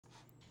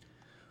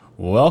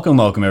Welcome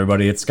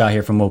everybody. It's Scott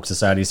here from Woke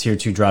Societies, here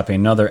to drop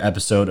another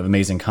episode of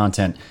amazing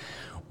content.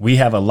 We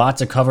have a lot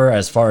to cover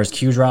as far as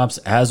Q drops.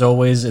 As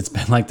always, it's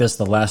been like this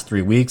the last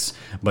 3 weeks,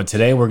 but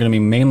today we're going to be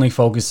mainly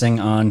focusing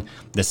on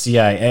the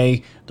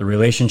CIA, the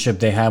relationship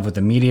they have with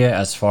the media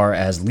as far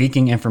as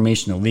leaking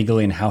information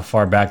illegally and how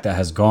far back that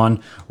has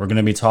gone. We're going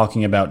to be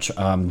talking about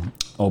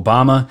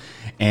Obama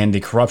and the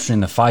corruption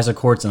in the FISA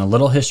courts and a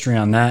little history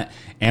on that.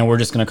 And we're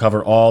just going to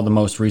cover all the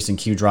most recent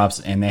Q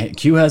drops. And the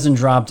Q hasn't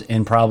dropped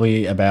in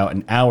probably about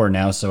an hour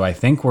now, so I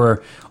think we're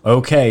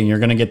okay. And you're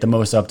going to get the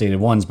most updated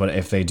ones. But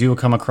if they do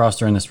come across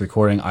during this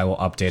recording, I will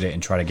update it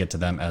and try to get to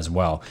them as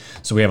well.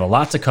 So we have a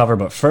lot to cover.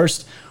 But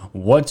first,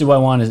 what do I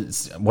want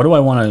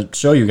to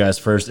show you guys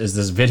first is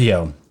this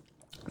video.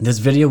 This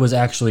video was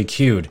actually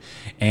queued,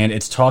 and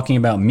it's talking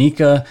about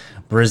Mika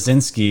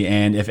Brzezinski.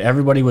 And if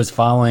everybody was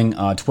following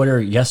Twitter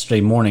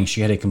yesterday morning,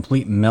 she had a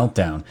complete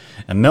meltdown.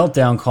 A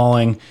meltdown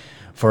calling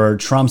for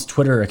Trump's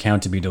Twitter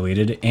account to be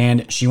deleted,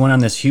 and she went on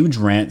this huge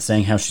rant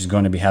saying how she's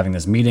going to be having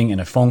this meeting and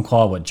a phone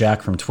call with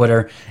Jack from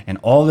Twitter and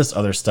all this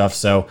other stuff.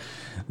 So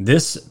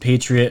this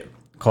patriot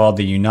called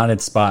the United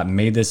Spot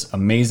made this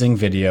amazing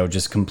video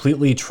just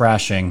completely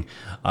trashing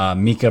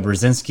Mika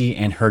Brzezinski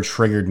and her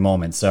triggered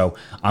moment. So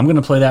I'm going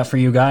to play that for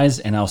you guys,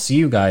 and I'll see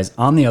you guys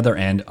on the other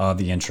end of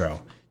the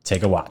intro.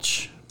 Take a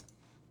watch.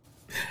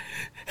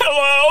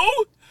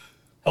 Hello?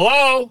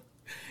 Hello?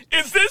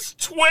 Is this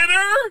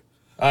Twitter?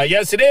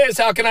 Yes, it is.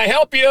 How can I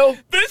help you?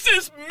 This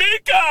is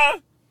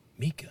Mika.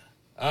 Mika?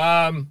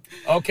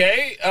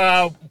 Okay.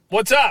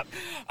 What's up?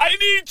 I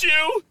need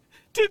you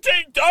to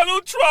take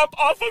Donald Trump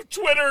off of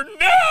Twitter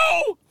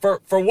now.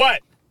 For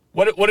what?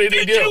 What did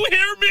he do? Did you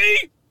hear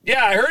me?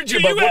 Yeah, I heard you.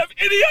 Do you have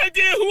any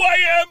idea who I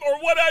am or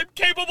what I'm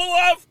capable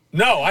of?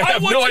 No, I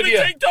have no idea. I want you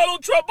to take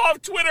Donald Trump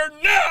off Twitter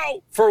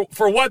now.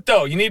 For what,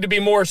 though? You need to be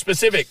more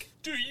specific.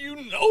 Do you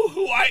know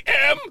who I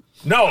am?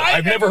 No,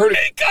 I've never heard of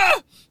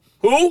Mika.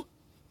 Who?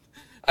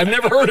 I've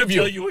never heard of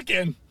you. I'll tell you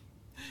again.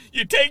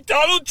 You take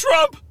Donald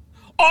Trump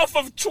off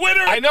of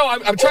Twitter. I know.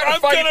 I'm trying to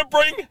find. I'm gonna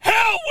bring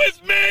hell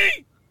with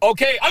me.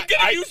 Okay, I'm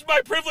gonna use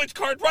my privilege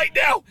card right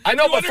now. I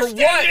know, but for what?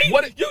 Me?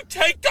 What? You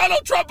take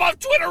Donald Trump off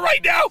Twitter right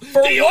now.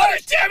 For Do you what?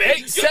 Understand me? Hey,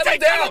 you take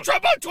down. Donald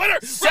Trump off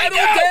Twitter settle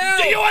right now. Down.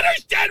 Do you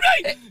understand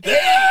me?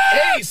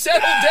 Hey,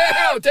 settle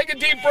down. Take a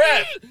deep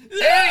breath.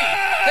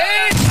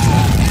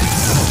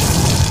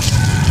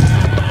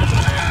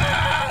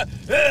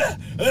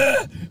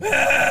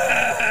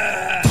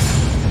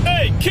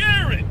 Hey,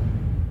 Karen,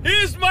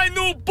 here's my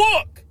new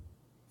book,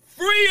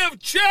 free of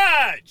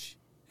charge.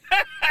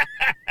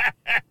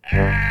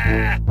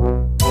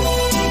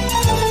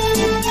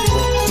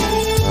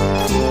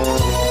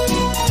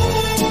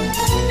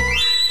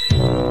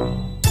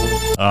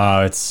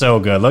 Oh, it's so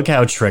good. Look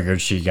how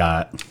triggered she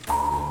got.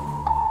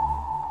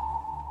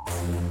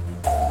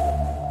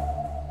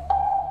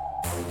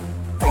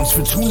 Thanks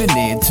for tuning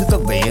in to the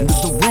land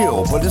of the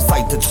real. But it's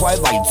like the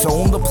Twilight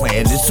Zone, the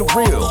plan is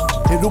surreal.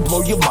 It'll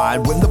blow your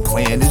mind when the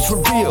plan is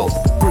revealed.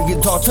 Bring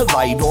it all to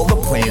light, all the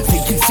plans they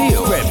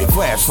conceal. Grab your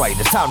flashlight,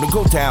 it's time to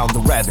go down the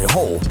rabbit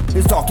hole.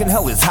 It's dark and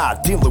hell is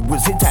hot, dealing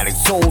with satanic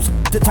souls.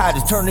 The tide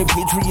is turning,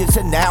 patriots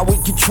are now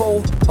in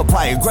control.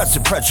 Apply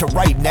aggressive pressure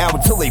right now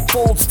until they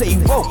fold. Stay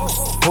woke,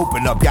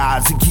 open up your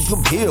eyes and keep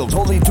them peeled.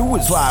 All they do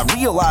is lie,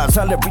 realize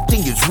not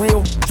everything is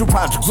real. Through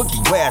Project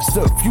Looking Glass,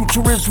 the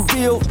future is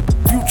revealed.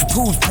 Future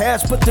proves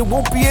past, but there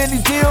won't be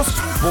any deals.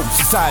 Woke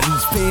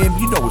Society's fam,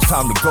 you know it's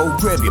time to go.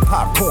 Grab your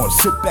popcorn,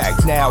 sit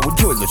back now,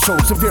 enjoy the show.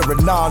 Severe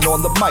and non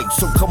on the mic,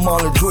 so come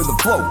on, enjoy the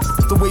flow.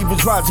 The wave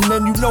is rising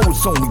and you know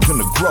it's only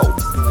gonna grow.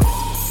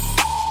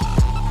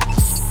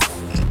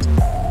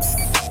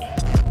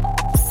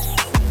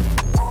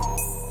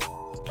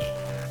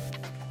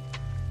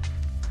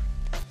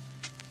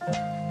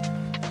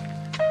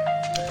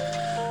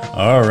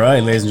 All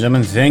right, ladies and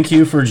gentlemen, thank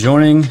you for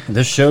joining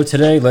the show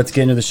today. Let's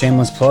get into the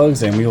shameless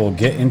plugs and we will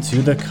get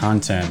into the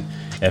content.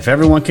 If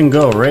everyone can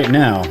go right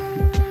now,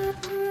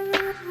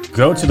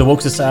 go to the Woke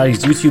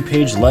Society's YouTube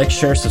page, like,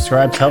 share,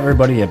 subscribe, tell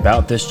everybody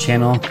about this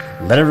channel.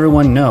 Let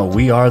everyone know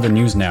we are the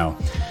news now.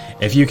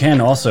 If you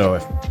can also,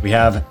 we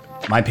have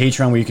my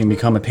Patreon where you can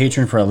become a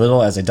patron for as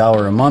little as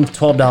 $1 a month,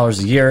 $12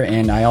 a year.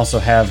 And I also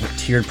have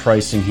tiered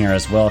pricing here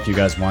as well if you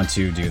guys want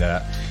to do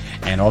that.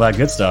 And all that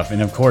good stuff. And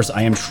of course,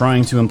 I am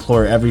trying to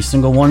implore every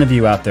single one of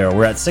you out there.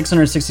 We're at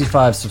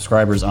 665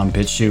 subscribers on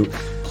BitChute.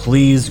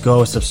 Please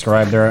go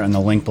subscribe there in the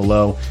link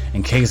below.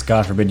 In case,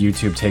 God forbid,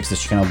 YouTube takes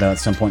this channel down at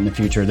some point in the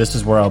future, this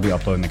is where I'll be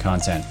uploading the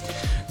content.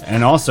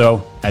 And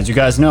also, as you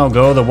guys know,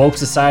 go to the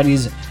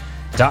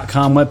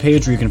WokeSocieties.com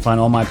webpage where you can find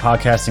all my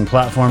podcasting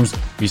platforms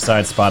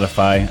besides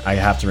Spotify. I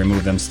have to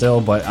remove them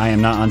still, but I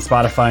am not on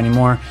Spotify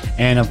anymore.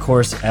 And of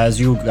course, as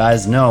you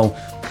guys know,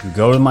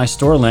 go to my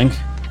store link.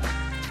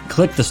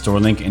 Click the store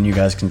link and you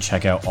guys can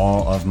check out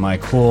all of my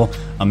cool,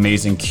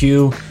 amazing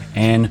Q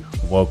and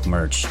woke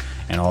merch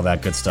and all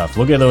that good stuff.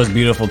 Look at those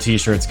beautiful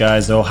t-shirts,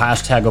 guys. Oh,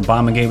 hashtag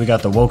Obamagate. We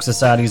got the Woke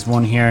Societies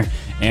one here.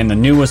 And the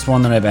newest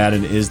one that I've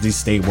added is the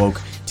Stay Woke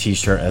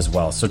t-shirt as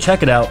well. So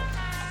check it out.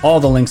 All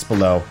the links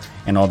below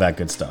and all that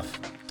good stuff.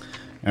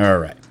 All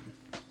right.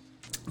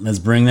 Let's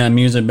bring that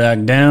music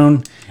back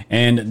down.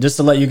 And just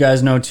to let you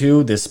guys know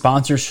too, the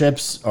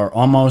sponsorships are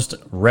almost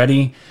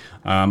ready.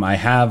 I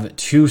have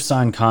 2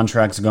 signed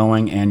contracts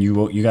going, and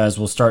you guys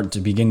will start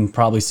to begin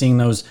probably seeing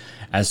those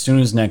as soon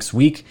as next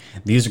week.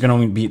 These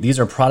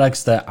are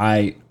products that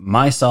I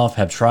myself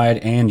have tried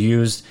and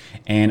used,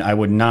 and I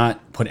would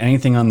not put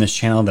anything on this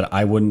channel that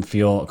I wouldn't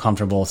feel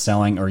comfortable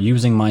selling or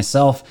using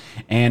myself.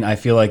 And I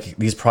feel like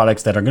these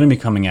products that are going to be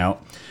coming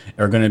out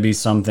are going to be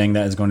something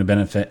that is going to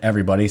benefit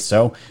everybody.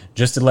 So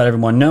just to let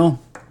everyone know,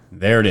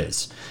 there it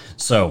is.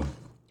 So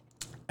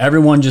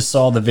everyone just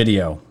saw the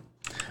video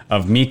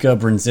of Mika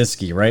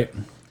Brzezinski, right?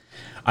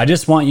 I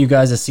just want you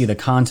guys to see the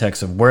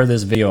context of where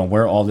this video and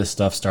where all this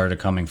stuff started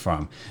coming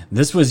from.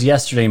 This was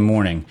yesterday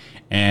morning,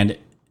 and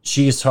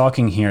she is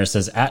talking here. It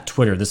says at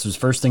Twitter. This was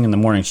first thing in the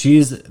morning.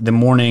 She's the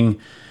morning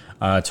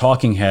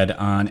talking head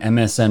on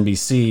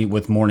MSNBC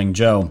with Morning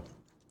Joe.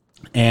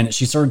 And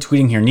she started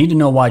tweeting here, need to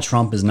know why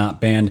Trump is not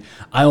banned.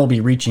 I will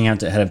be reaching out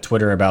to head of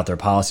Twitter about their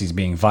policies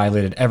being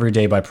violated every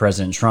day by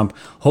President Trump.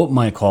 Hope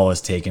my call is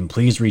taken.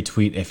 Please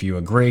retweet if you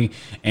agree.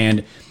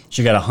 And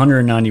she got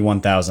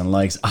 191,000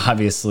 likes.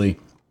 Obviously,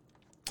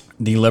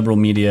 the liberal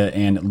media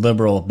and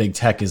liberal big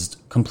tech is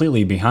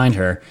completely behind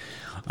her.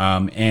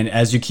 And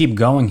as you keep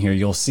going here,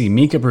 you'll see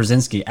Mika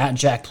Brzezinski at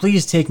Jack,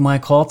 please take my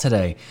call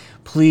today.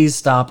 Please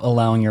stop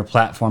allowing your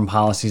platform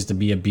policies to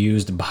be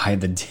abused by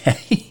the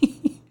day.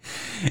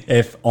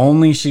 If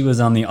only she was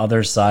on the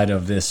other side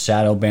of this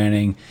shadow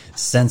banning,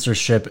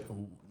 censorship.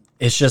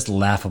 It's just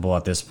laughable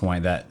at this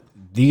point that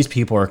these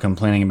people are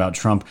complaining about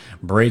Trump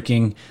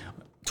breaking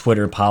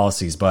Twitter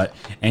policies.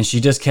 And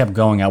she just kept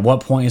going. At what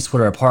point is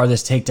Twitter a part of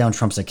this? Take down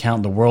Trump's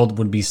account. The world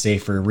would be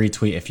safer.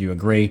 Retweet if you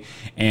agree.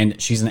 And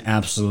she's an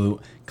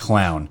absolute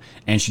clown.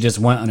 And she just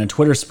went on a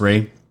Twitter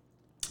spree.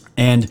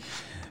 And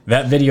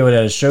that video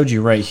that I showed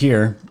you right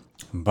here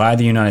by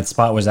the United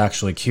Spot was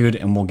actually queued,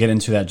 and we'll get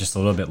into that just a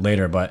little bit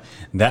later, but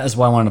that is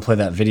why I wanted to play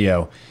that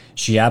video.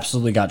 She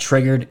absolutely got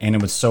triggered, and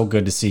it was so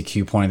good to see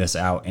Q pointing this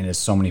out, and there's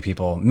so many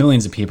people,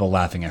 millions of people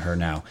laughing at her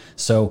now.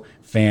 So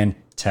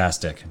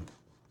fantastic.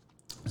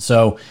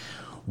 So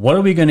what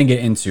are we going to get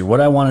into? What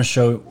I want to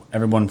show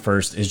everyone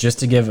first is just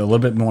to give a little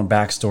bit more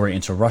backstory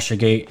into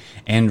Russiagate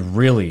and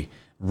really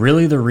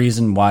the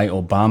reason why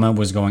Obama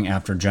was going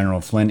after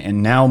General Flynn,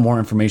 and now more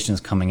information is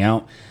coming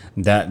out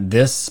that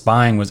this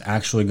spying was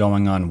actually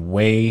going on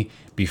way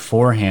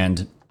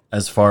beforehand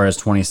as far as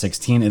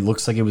 2016. It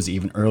looks like it was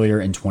even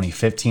earlier in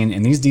 2015,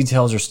 and these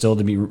details are still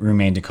to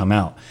remain to come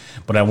out.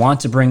 But I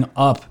want to bring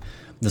up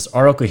this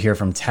article here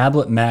from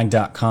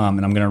tabletmag.com,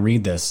 and I'm going to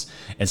read this.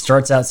 It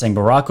starts out saying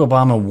Barack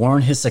Obama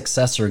warned his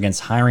successor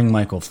against hiring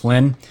Michael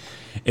Flynn.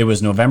 It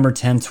was November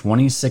 10,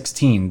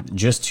 2016,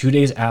 just 2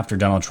 days after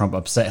Donald Trump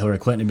upset Hillary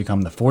Clinton to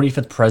become the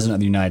 45th president of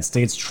the United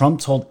States.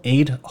 Trump told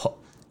aide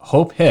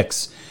Hope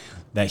Hicks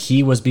that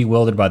he was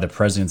bewildered by the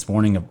president's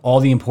warning of all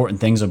the important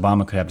things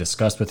Obama could have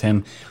discussed with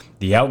him.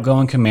 The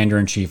outgoing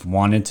commander-in-chief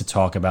wanted to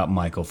talk about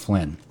Michael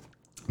Flynn.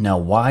 Now,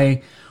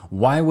 why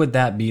would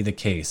that be the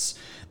case?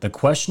 The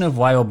question of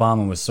why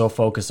Obama was so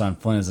focused on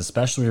Flynn is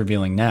especially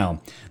revealing now.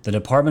 The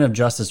Department of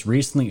Justice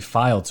recently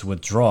filed to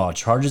withdraw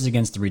charges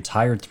against the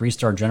retired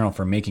 3-star general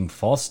for making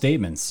false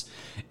statements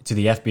to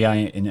the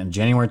FBI in a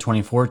January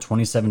 24,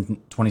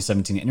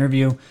 2017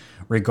 interview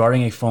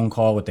regarding a phone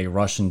call with a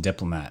Russian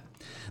diplomat.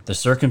 The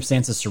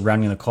circumstances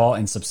surrounding the call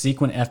and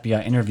subsequent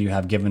FBI interview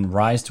have given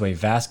rise to a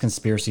vast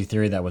conspiracy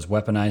theory that was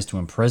weaponized to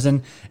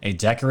imprison a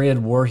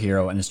decorated war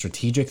hero and a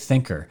strategic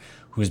thinker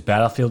whose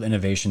battlefield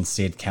innovation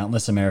saved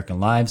countless American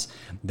lives.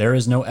 There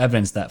is no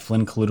evidence that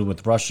Flynn colluded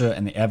with Russia,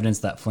 and the evidence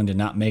that Flynn did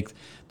not make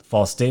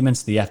false statements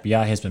to the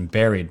FBI has been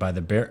buried by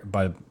the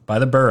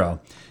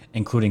Bureau,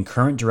 including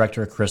current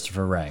director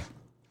Christopher Wray.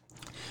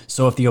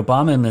 So if the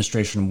Obama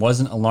administration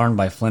wasn't alarmed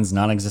by Flynn's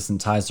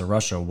non-existent ties to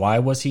Russia, why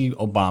was he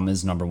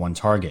Obama's #1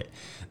 target?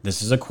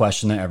 This is a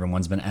question that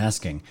everyone's been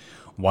asking.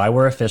 Why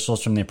were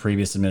officials from the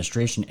previous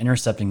administration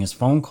intercepting his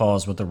phone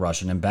calls with the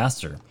Russian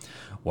ambassador?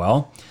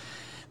 Well,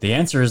 the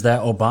answer is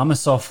that Obama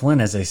saw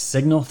Flynn as a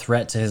signal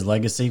threat to his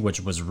legacy, which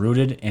was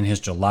rooted in his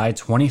July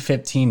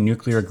 2015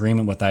 nuclear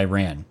agreement with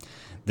Iran.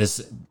 This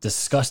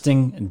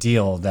disgusting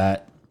deal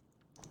that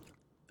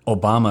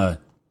Obama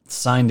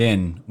signed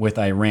in with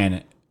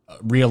Iran,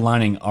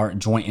 realigning our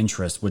joint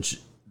interests, which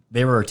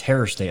they were a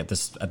terror state at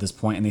this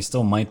point, and they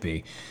still might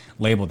be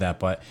labeled that.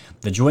 But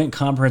the Joint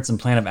Comprehensive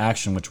Plan of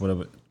Action,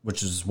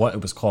 which is what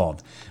it was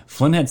called,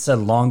 Flynn had said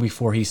long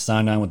before he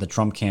signed on with the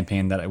Trump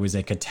campaign that it was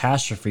a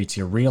catastrophe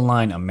to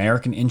realign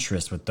American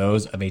interests with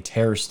those of a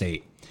terror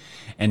state.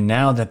 And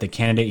now that the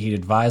candidate he'd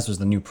advised was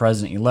the new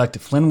president-elect,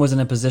 Flynn was in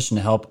a position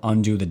to help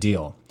undo the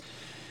deal.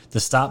 To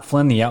stop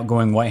Flynn, the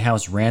outgoing White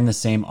House ran the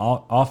same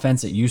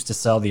offense it used to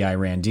sell the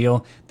Iran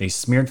deal. They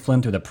smeared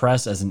Flynn through the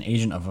press as an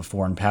agent of a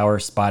foreign power,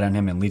 spied on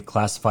him, and leaked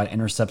classified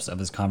intercepts of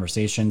his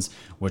conversations,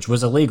 which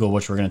was illegal,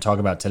 which we're going to talk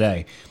about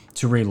today,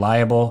 to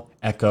reliable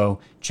echo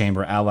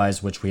chamber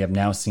allies, which we have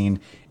now seen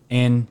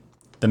in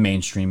the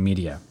mainstream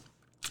media.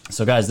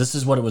 So guys, this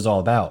is what it was all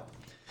about.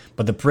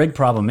 But the big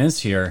problem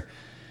is here,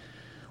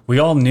 We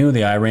all knew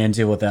the Iran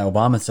deal with that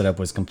Obama setup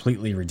was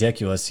completely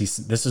ridiculous.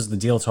 This is the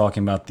deal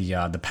talking about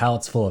the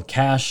pallets full of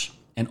cash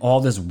and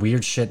all this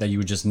weird shit that you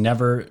would just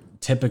never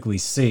typically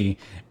see,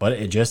 but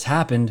it just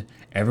happened.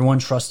 Everyone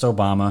trusts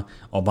Obama.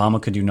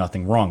 Obama could do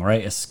nothing wrong,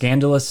 right? A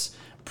scandalous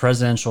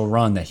presidential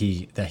run that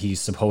he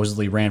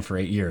supposedly ran for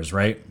 8 years,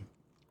 right?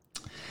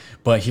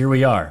 But here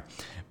we are.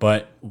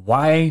 But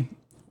why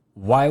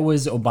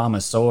was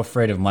Obama so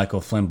afraid of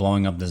Michael Flynn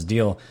blowing up this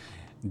deal?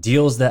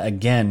 Deals that,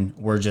 again,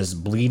 were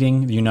just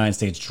bleeding the United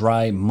States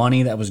dry,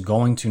 money that was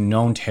going to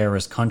known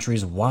terrorist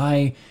countries.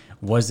 Why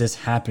was this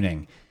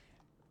happening?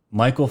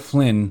 Michael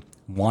Flynn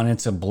wanted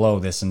to blow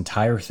this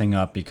entire thing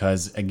up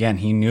because, again,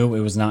 he knew it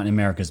was not in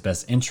America's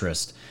best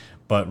interest.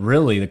 But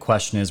really, the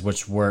question is,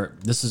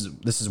 this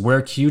is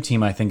where Q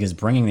Team, I think, is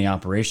bringing the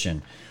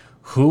operation.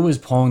 Who is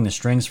pulling the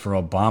strings for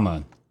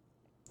Obama?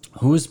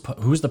 Who's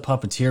the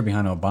puppeteer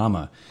behind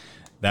Obama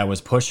that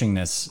was pushing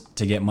this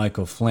to get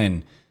Michael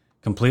Flynn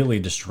completely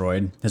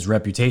destroyed, his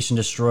reputation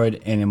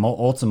destroyed, and him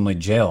ultimately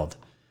jailed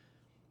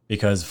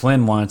because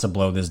Flynn wanted to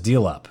blow this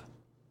deal up.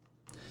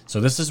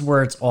 So this is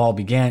where it's all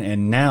began,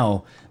 and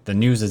now the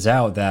news is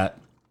out that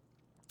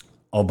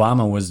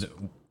Obama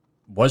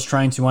was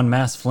trying to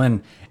unmask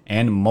Flynn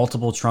and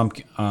multiple Trump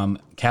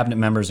cabinet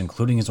members,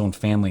 including his own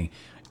family,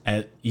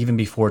 even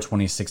before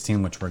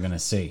 2016, which we're going to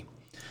see.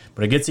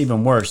 But it gets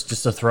even worse,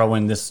 just to throw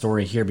in this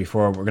story here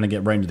before we're going to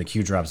get right into the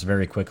Q drops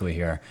very quickly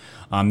here.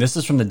 This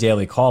is from the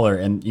Daily Caller,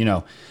 and,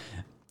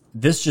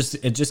 it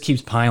just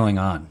keeps piling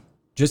on.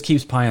 Just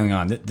keeps piling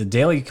on. The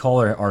Daily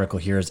Caller article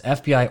here is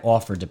FBI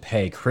offered to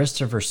pay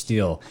Christopher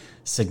Steele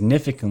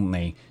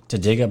significantly to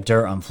dig up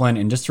dirt on Flynn.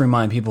 And just to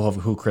remind people of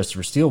who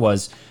Christopher Steele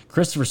was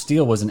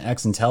an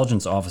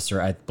ex-intelligence officer,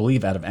 I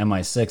believe, out of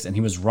MI6, and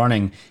he was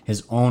running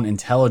his own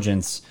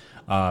intelligence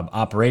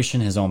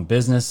operation, his own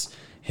business,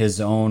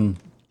 his own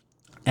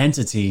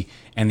entity,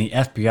 and the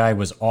FBI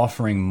was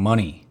offering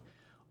money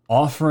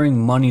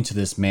to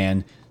this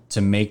man to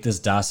make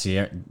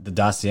the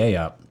dossier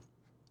up.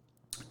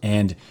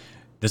 And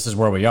this is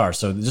where we are.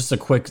 So just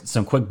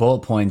some quick bullet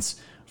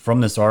points from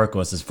this article.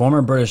 It says,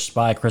 former British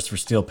spy Christopher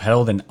Steele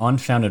peddled an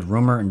unfounded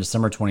rumor in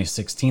December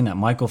 2016 that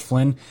Michael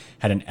Flynn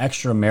had an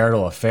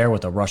extramarital affair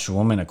with a Russian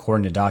woman,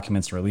 according to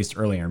documents released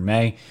earlier in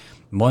May.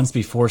 Months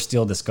before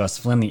Steele discussed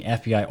Flynn, the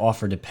FBI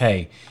offered to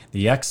pay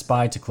the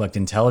ex-spy to collect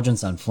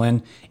intelligence on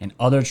Flynn and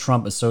other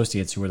Trump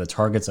associates who were the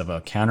targets of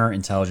a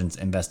counterintelligence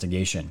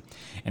investigation.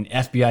 An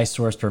FBI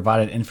source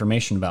provided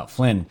information about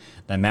Flynn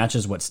that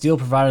matches what Steele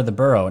provided the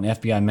Bureau. An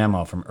FBI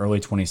memo from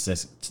early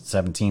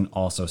 2017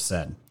 also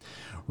said.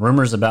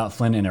 Rumors about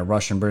Flynn and a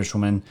Russian-British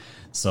woman,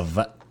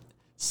 Svetlana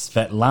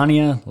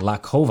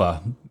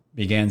Lakova,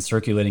 began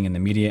circulating in the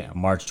media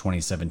in March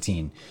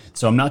 2017.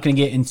 So I'm not going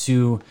to get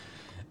into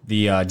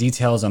the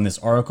details on this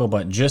article,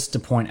 but just to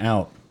point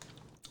out,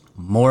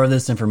 more of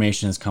this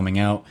information is coming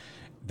out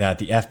that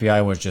the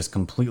FBI was just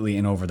completely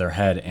in over their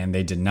head and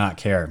they did not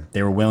care.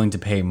 They were willing to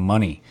pay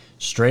money,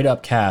 straight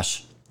up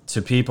cash,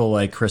 to people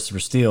like Christopher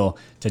Steele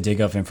to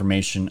dig up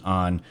information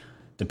on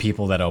the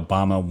people that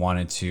Obama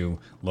wanted to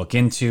look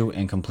into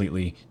and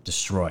completely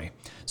destroy.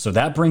 So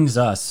that brings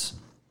us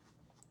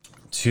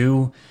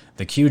to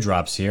the Q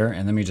drops here,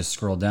 and let me just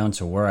scroll down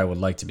to where I would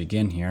like to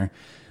begin here.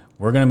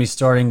 We're going to be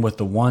starting with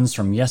the ones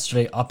from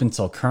yesterday up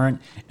until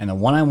current, and the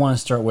one I want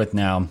to start with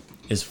now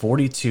is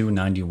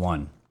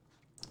 4291.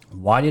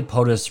 Why did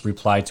POTUS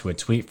reply to a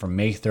tweet from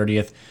May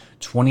 30th,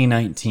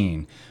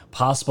 2019?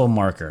 Possible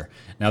marker.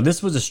 Now,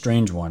 this was a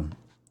strange one.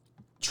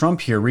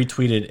 Trump here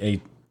retweeted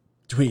a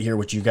tweet here,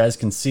 which you guys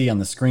can see on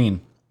the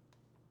screen.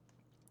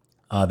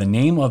 The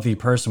name of the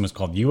person was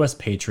called U.S.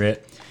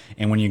 Patriot,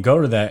 and when you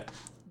go to that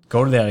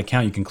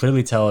account, you can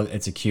clearly tell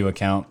it's a Q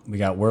account. We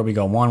got where we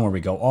go one, where we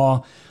go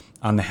all,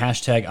 on the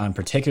hashtag, on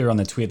particular on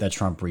the tweet that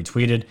Trump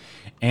retweeted.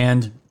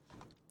 And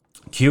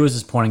Q is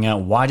just pointing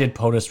out, why did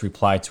POTUS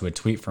reply to a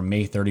tweet from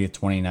May 30th,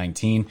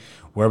 2019?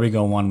 Where we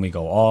go one, we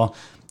go all.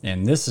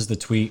 And this is the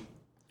tweet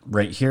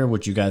right here,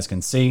 which you guys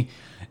can see.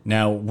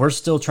 Now, we're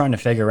still trying to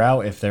figure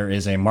out if there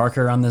is a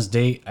marker on this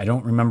date. I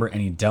don't remember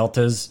any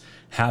deltas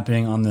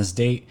happening on this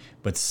date,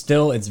 but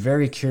still, it's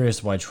very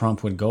curious why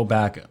Trump would go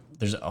back.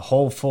 There's a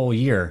whole full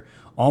year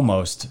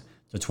almost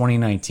to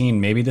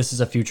 2019. Maybe this is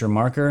a future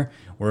marker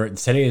where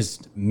today is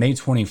May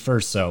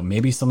 21st, so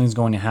maybe something's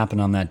going to happen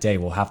on that day.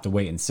 We'll have to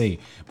wait and see.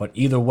 But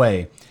either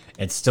way,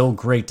 it's still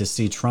great to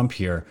see Trump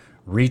here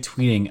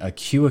retweeting a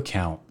Q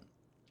account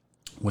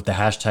with the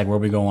hashtag where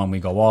we go on, we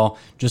go all.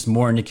 Just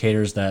more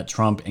indicators that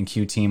Trump and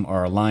Q team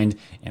are aligned.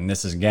 And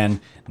this is,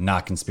 again,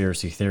 not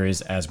conspiracy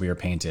theories as we are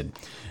painted.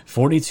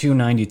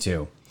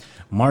 4292.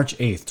 March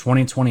 8th,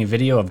 2020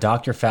 video of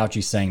Dr.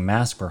 Fauci saying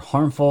masks were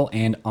harmful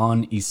and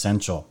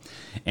unessential.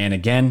 And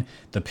again,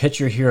 the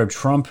picture here of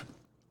Trump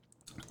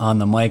on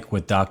the mic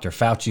with Dr.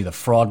 Fauci, the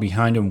fraud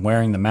behind him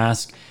wearing the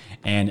mask.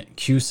 And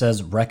Q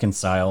says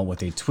reconcile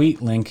with a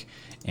tweet link.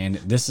 And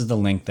this is the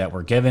link that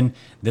we're given.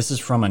 This is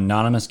from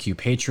Anonymous Q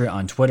Patriot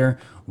on Twitter.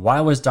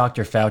 Why was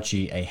Dr.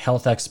 Fauci, a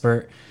health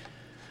expert,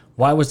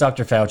 Why was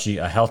Dr.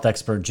 Fauci, a health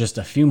expert, just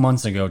a few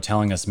months ago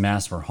telling us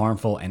masks were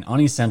harmful and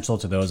unessential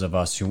to those of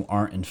us who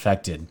aren't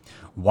infected?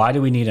 Why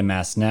do we need a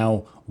mask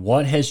now?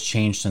 What has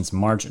changed since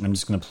March? And I'm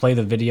just going to play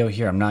the video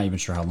here. I'm not even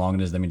sure how long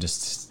it is. Let me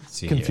just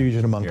see.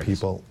 Confusion among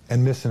people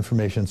and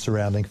misinformation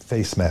surrounding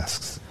face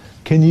masks.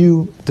 Can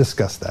you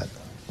discuss that?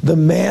 The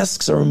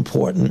masks are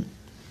important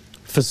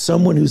for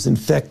someone who's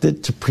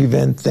infected to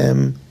prevent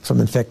them from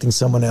infecting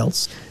someone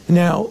else.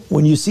 Now,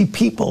 when you see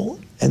people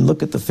and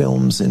look at the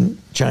films in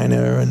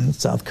China and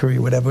South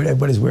Korea, whatever,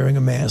 everybody's wearing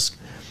a mask.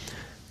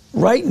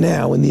 Right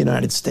now in the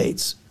United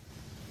States,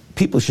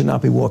 people should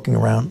not be walking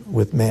around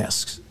with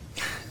masks.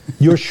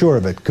 You're sure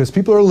of it? Because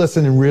people are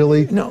listening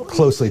really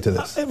closely to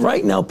this.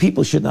 Right now,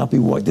 people should not be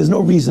walking. There's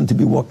no reason to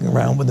be walking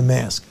around with a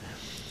mask.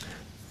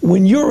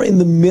 When you're in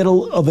the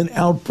middle of an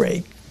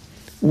outbreak,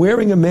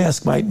 wearing a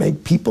mask might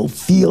make people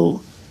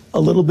feel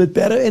a little bit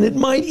better, and it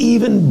might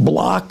even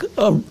block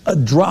a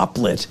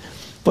droplet,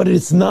 but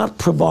it's not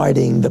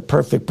providing the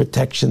perfect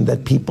protection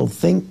that people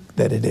think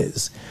that it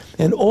is.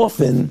 And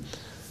often,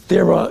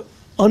 there are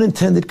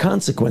unintended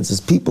consequences.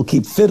 People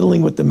keep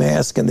fiddling with the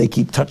mask, and they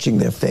keep touching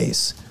their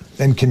face.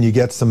 And can you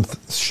get some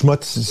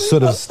schmutz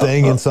sort of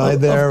staying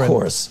inside there?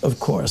 Of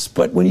course.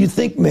 But when you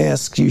think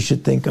masks, you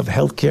should think of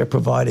healthcare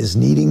providers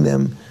needing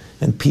them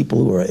and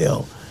people who are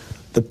ill.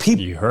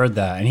 You heard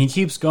that, and he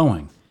keeps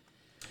going.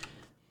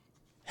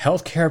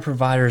 Healthcare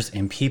providers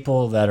and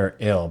people that are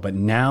ill, but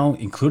now,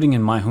 including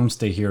in my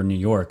homestay here in New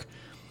York,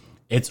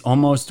 it's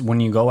almost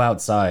when you go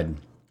outside,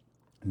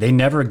 they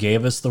never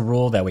gave us the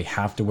rule that we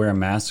have to wear a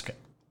mask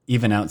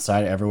even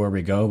outside everywhere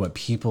we go, but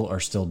people are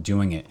still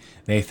doing it.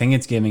 They think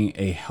it's giving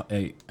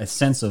a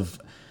sense of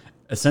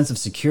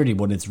security,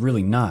 but it's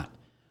really not.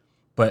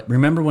 But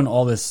remember when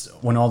all this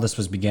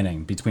was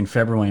beginning, between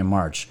February and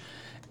March,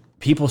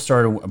 people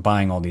started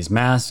buying all these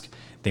masks.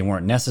 They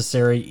weren't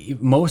necessary.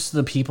 Most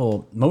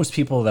people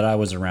that I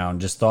was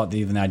around just thought that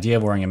even the idea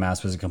of wearing a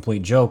mask was a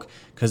complete joke,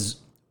 because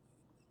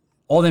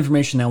all the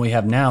information that we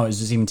have now is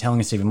just even telling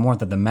us even more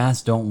that the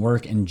masks don't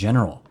work in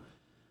general.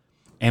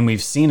 And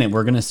we've seen it.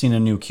 We're going to see in a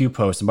new Q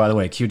post. And by the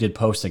way, Q did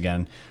post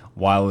again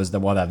while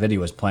that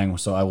video was playing,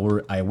 so I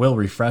will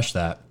refresh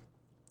that.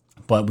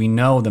 But we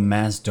know the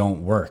masks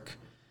don't work.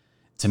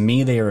 To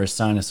me, they are a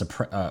sign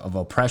of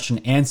oppression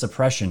and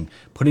suppression,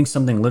 putting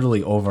something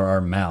literally over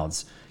our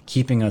mouths,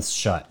 keeping us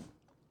shut.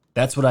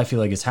 That's what I feel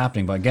like is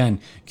happening. But again,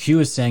 Q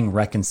is saying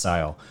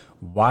reconcile.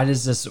 Why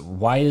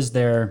is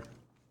there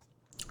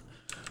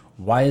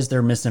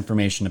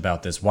misinformation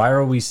about this? Why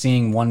are we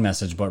seeing one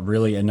message, but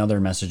really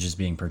another message is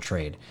being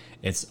portrayed?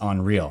 It's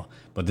unreal.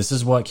 But this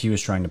is what Q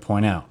is trying to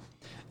point out.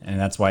 And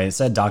that's why it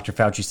said Dr.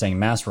 Fauci saying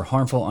masks were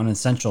harmful,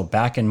 unessential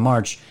back in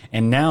March.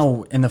 And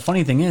now, and the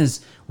funny thing is,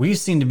 we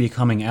seem to be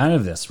coming out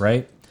of this,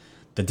 right?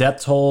 The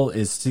death toll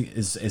is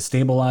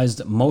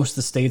stabilized. Most of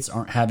the states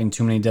aren't having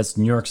too many deaths.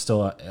 New York's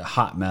still a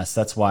hot mess.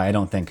 That's why I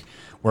don't think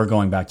we're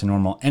going back to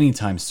normal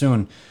anytime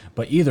soon.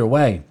 But either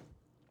way,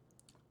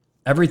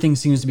 everything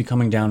seems to be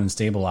coming down and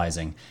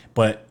stabilizing.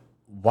 But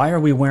why are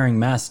we wearing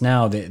masks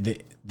now?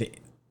 The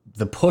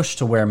push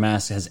to wear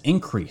masks has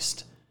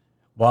increased,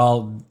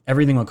 while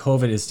everything with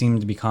COVID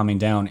seemed to be calming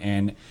down,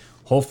 and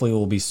hopefully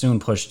will be soon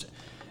pushed.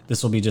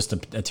 This will be just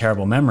a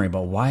terrible memory,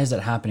 but why is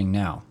it happening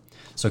now?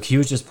 So Q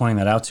is just pointing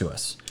that out to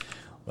us.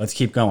 Let's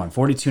keep going.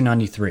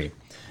 4293.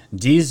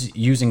 D's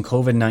using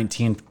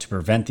COVID-19 to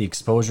prevent the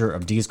exposure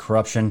of D's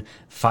corruption,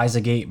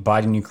 Pfizergate,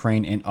 Biden,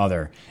 Ukraine, and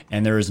other.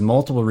 And there is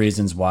multiple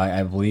reasons why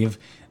I believe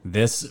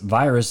this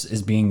virus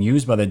is being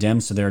used by the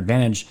Dems to their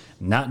advantage,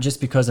 not just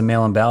because of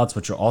mail-in ballots,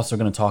 which we're also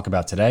going to talk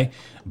about today,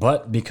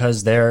 but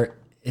because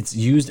it's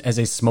used as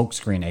a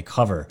smokescreen, a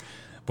cover,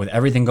 with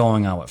everything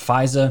going on with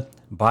Pfizer,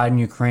 Biden,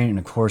 Ukraine, and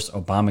of course,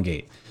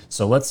 Obamagate.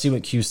 So let's see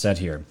what Q said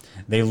here.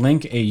 They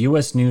link a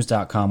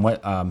usnews.com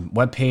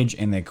webpage,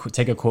 and they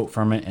take a quote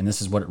from it, and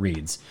this is what it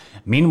reads.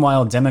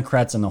 Meanwhile,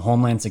 Democrats in the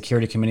Homeland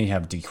Security Committee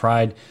have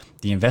decried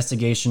the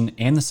investigation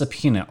and the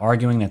subpoena,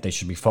 arguing that they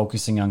should be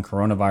focusing on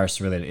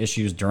coronavirus-related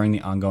issues during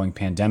the ongoing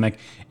pandemic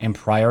and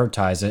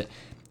prioritize it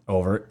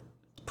over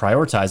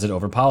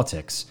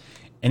politics.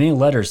 In a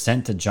letter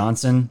sent to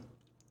Johnson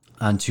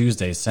on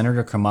Tuesday,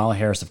 Senator Kamala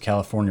Harris of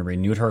California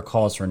renewed her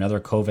calls for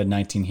another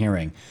COVID-19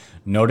 hearing,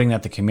 noting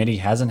that the committee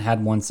hasn't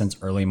had one since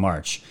early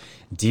March.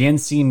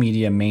 DNC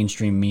media,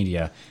 mainstream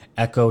media,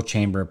 echo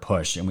chamber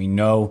push. And we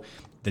know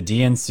the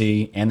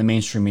DNC and the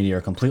mainstream media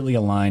are completely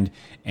aligned,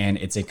 and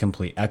it's a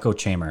complete echo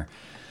chamber.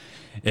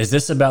 Is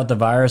this about the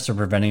virus or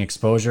preventing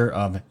exposure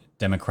of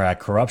Democratic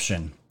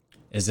corruption?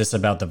 Is this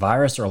about the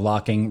virus or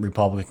locking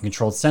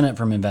Republican-controlled Senate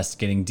from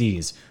investigating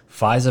D's?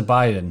 Pfizer,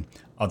 Biden,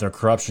 other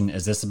corruption.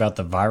 Is this about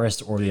the virus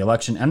or the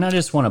election? And I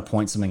just want to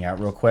point something out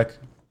real quick.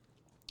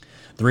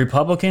 The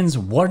Republicans,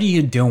 what are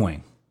you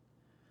doing?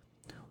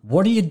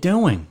 What are you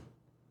doing?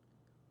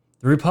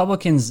 The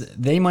Republicans,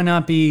 they might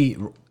not be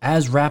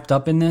as wrapped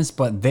up in this,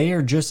 but they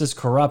are just as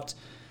corrupt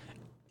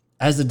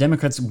as the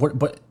Democrats.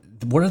 But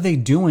what are they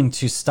doing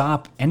to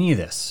stop any of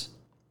this?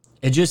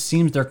 It just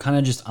seems they're kind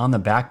of just on the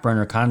back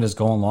burner, kind of just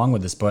going along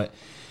with this. But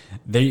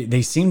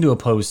they seem to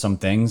oppose some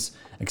things,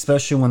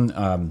 especially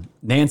when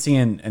Nancy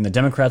and the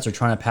Democrats are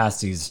trying to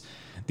pass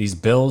these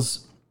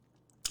bills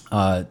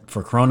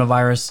for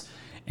coronavirus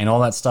and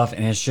all that stuff.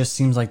 And it just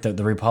seems like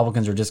the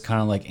Republicans are just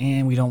kind of like,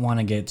 we don't want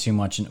to get too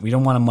much. We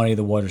don't want to muddy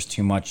the waters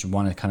too much. We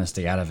want to kind of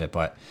stay out of it.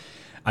 But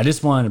I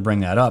just wanted to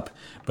bring that up.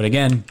 But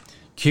again,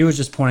 Q is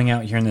just pointing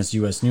out here in this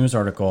U.S. News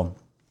article,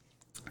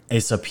 a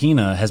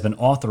subpoena has been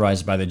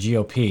authorized by the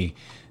GOP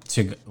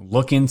to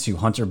look into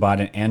Hunter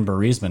Biden and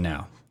Burisma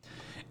now.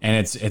 And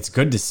it's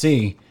good to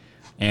see.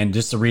 And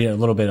just to read a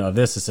little bit of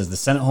this, it says the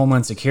Senate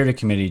Homeland Security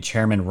Committee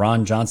Chairman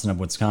Ron Johnson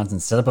of Wisconsin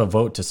set up a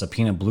vote to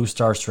subpoena Blue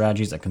Star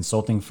Strategies, a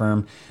consulting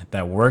firm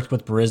that worked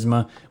with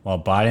Burisma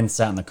while Biden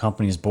sat on the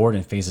company's board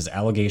and faces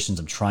allegations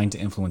of trying to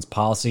influence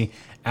policy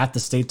at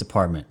the State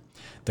Department.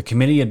 The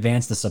committee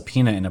advanced the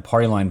subpoena in a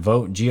party line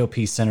vote.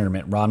 GOP Senator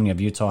Mitt Romney of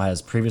Utah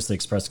has previously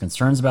expressed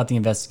concerns about the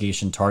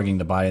investigation targeting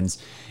the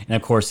Bidens. And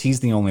of course,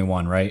 he's the only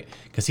one, right?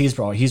 Because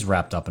he's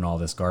wrapped up in all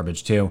this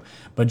garbage too.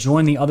 But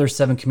joined the other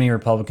 7 committee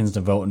Republicans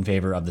to vote in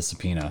favor of the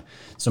subpoena.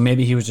 So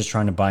maybe he was just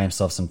trying to buy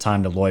himself some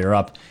time to lawyer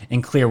up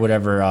and clear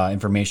whatever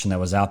information that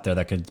was out there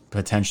that could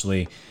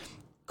potentially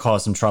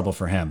cause some trouble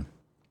for him.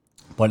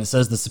 But it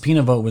says the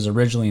subpoena vote was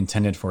originally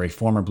intended for a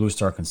former Blue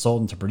Star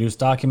consultant to produce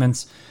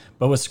documents,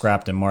 but was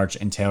scrapped in March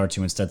and tailored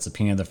to instead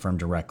subpoena the firm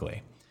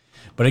directly.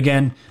 But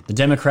again, the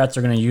Democrats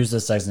are going to use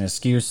this as an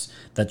excuse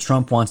that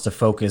Trump wants to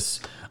focus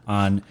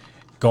on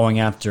going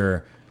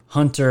after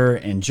Hunter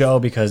and Joe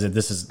because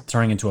this is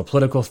turning into a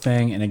political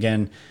thing. And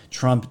again,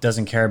 Trump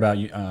doesn't care about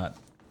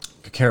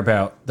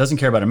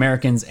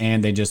Americans,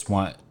 and he just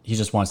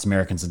wants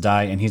Americans to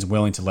die, and he's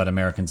willing to let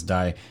Americans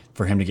die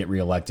for him to get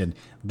reelected.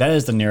 That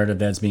is the narrative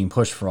that's being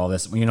pushed for all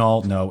this. We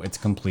all know it's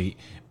complete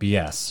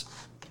BS.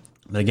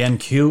 But again,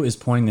 Q is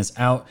pointing this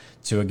out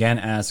to again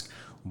ask,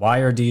 why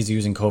are D's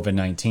using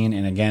COVID-19?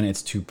 And again,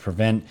 it's to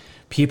prevent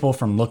people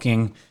from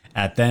looking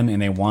at them,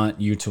 and they want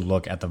you to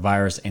look at the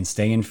virus and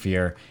stay in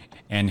fear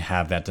and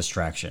have that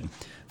distraction.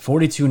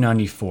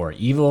 4294,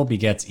 evil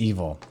begets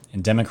evil,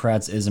 and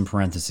Democrats is in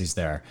parentheses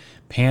there.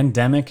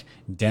 Pandemic,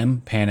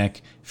 Dem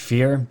panic,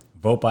 fear,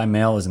 vote by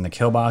mail is in the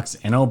kill box,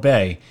 and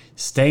obey,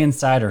 stay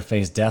inside or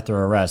face death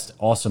or arrest,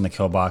 also in the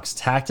kill box.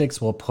 Tactics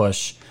will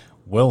push,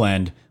 will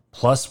end,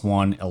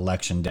 +1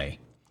 election day.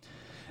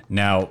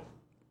 Now,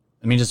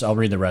 I'll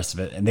read the rest of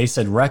it. And they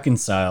said,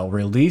 reconcile,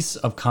 release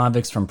of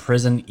convicts from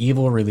prison,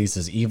 evil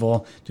releases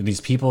evil. Do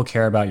these people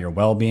care about your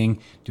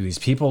well-being? Do these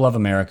people love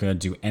America?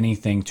 Do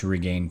anything to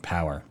regain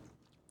power?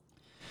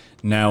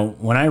 Now,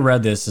 when I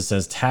read this, it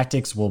says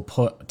tactics push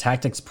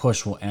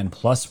will end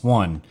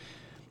 +1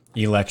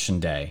 election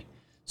day.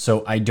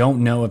 So I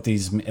don't know if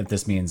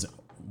this means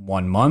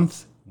 1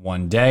 month,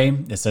 1 day.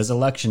 It says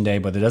election day,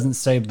 but it doesn't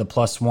say the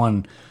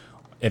 +1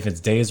 if it's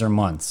days or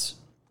months.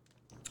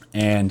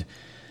 And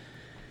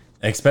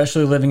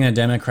especially living in a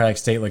Democratic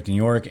state like New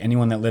York,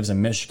 anyone that lives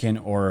in Michigan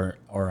or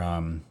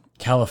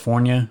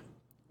California,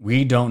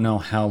 we don't know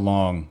how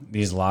long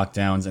these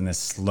lockdowns and this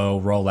slow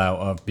rollout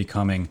of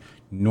becoming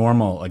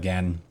normal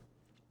again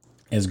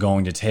is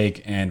going to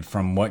take. And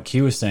from what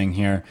Q is saying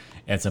here,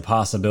 it's a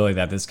possibility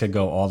that this could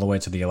go all the way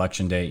to the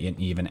election day and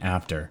even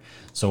after.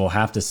 So we'll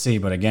have to see.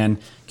 But again,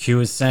 Q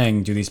is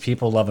saying, do these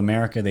people love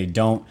America? They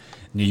don't.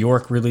 New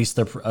York released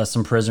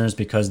some prisoners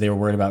because they were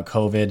worried about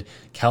COVID.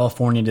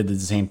 California did the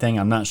same thing.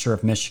 I'm not sure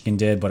if Michigan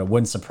did, but it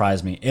wouldn't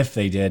surprise me if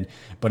they did.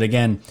 But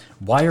again,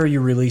 why are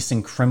you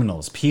releasing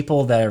criminals?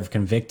 People that are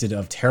convicted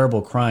of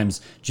terrible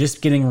crimes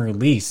just getting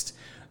released.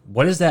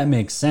 What does that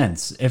make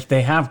sense? If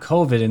they have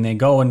COVID and they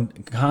go in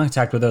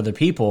contact with other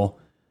people,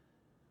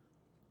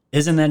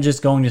 isn't that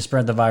just going to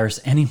spread the virus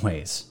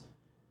anyways?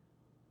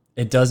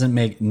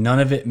 None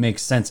of it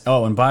makes sense.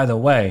 Oh, and by the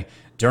way,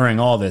 during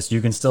all this,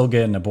 you can still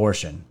get an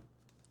abortion.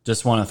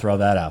 Just want to throw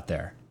that out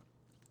there.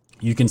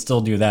 You can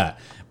still do that.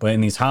 But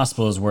in these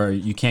hospitals where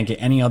you can't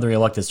get any other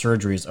elective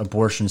surgeries,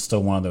 abortion is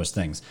still one of those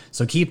things.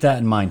 So keep that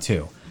in mind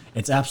too.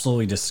 It's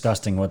absolutely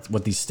disgusting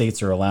what these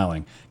states are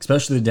allowing,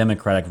 especially the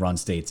Democratic-run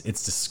states.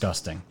 It's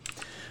disgusting.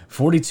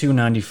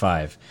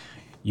 4295.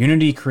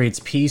 Unity creates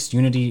peace.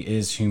 Unity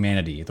is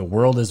humanity. The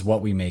world is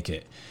what we make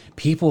it.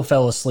 People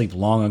fell asleep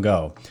long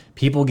ago.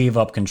 People gave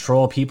up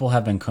control. People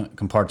have been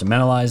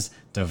compartmentalized,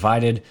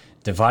 divided.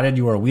 Divided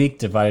you are weak.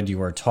 Divided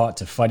you are taught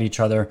to fight each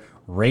other.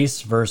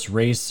 Race versus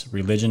race.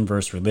 Religion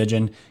versus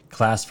religion.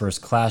 Class versus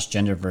class.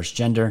 Gender versus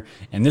gender.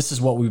 And this is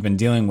what we've been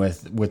dealing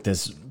with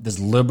this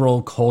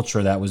liberal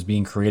culture that was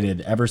being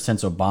created ever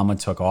since Obama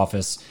took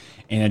office.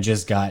 And it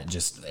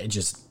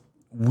just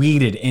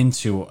weeded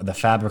into the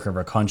fabric of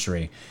our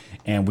country.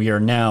 And we are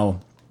now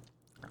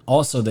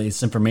also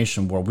this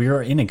information war. We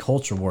are in a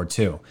culture war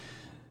too.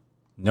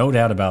 No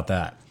doubt about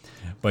that.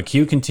 But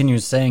Q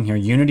continues saying here,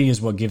 unity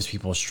is what gives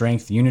people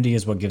strength. Unity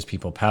is what gives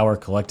people power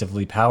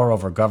collectively, power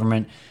over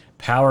government,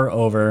 power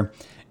over,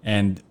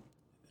 and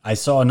I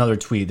saw another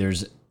tweet.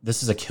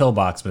 This is a kill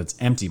box, but it's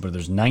empty, but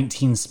there's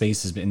 19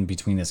 spaces in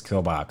between this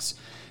kill box.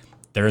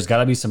 There's got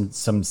to be some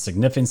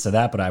significance to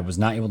that, but I was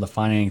not able to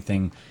find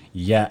anything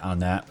yet on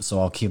that, so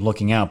I'll keep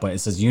looking out. But it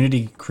says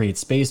unity creates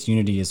space,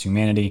 unity is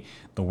humanity,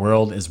 the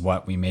world is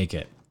what we make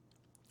it.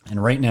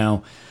 And right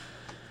now,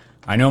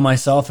 I know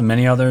myself and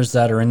many others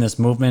that are in this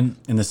movement,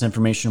 in this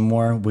information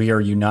war, we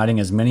are uniting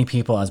as many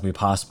people as we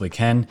possibly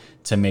can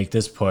to make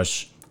this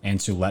push and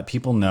to let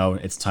people know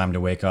it's time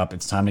to wake up,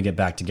 it's time to get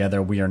back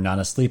together. We are not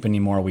asleep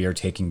anymore, we are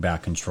taking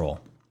back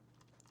control.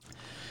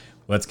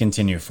 Let's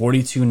continue.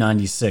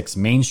 4296,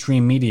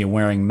 mainstream media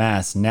wearing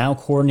masks now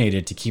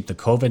coordinated to keep the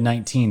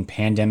COVID-19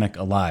 pandemic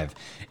alive.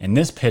 And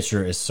this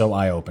picture is so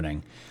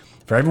eye-opening.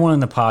 For everyone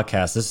in the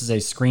podcast, this is a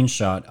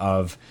screenshot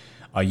of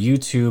a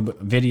YouTube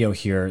video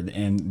here,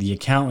 and the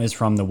account is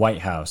from the White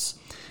House.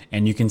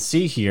 And you can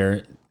see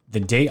here, the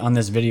date on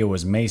this video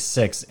was May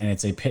 6th, and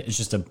it's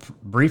just a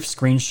brief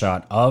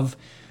screenshot of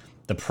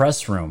the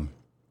press room,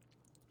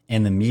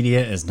 and the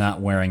media is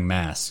not wearing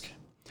masks.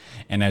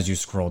 And as you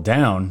scroll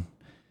down,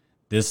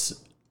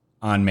 this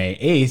on May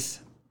 8th,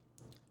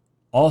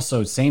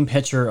 also same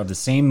picture of the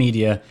same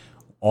media,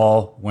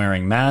 all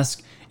wearing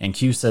masks. And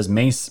Q says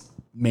May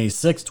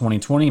 6th,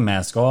 2020,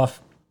 mask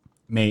off.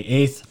 May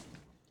 8th,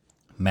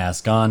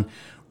 mask on.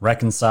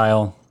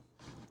 Reconcile.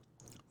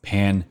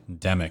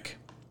 Pandemic.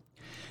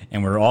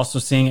 And we're also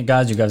seeing it,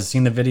 guys. You guys have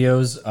seen the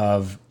videos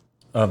of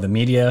the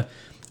media.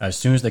 As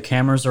soon as the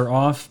cameras are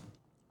off,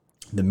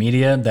 the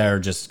media that are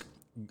just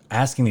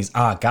asking these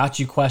got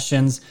you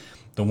questions,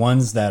 the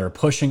ones that are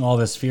pushing all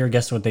this fear,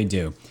 guess what they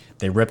do?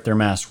 They rip their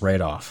mask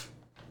right off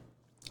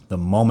the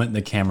moment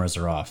the cameras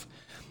are off.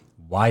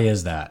 Why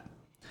is that?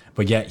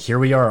 But yet here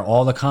we are,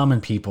 all the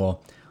common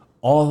people,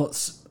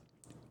 what's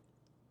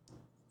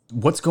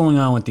going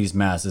on with these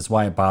masks is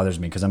why it bothers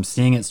me, because I'm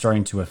seeing it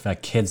starting to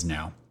affect kids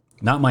now.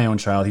 Not my own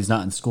child, he's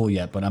not in school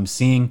yet, but I'm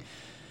seeing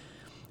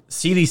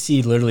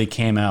CDC literally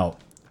came out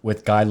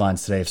with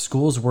guidelines today. If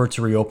schools were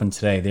to reopen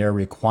today, they are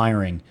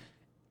requiring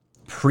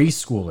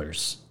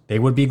preschoolers. They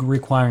would be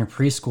requiring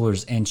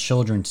preschoolers and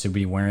children to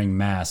be wearing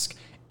masks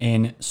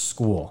in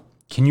school.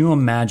 Can you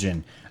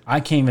imagine? I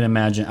can't even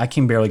imagine. I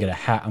can barely get a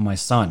hat on my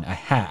son. A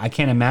hat. I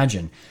can't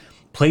imagine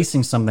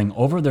placing something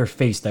over their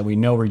face that we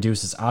know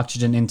reduces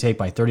oxygen intake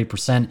by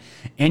 30%,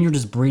 and you're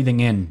just breathing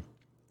in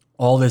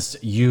all this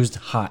used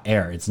hot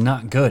air. It's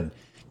not good.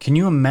 Can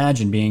you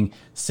imagine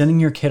sending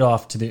your kid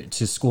off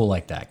to school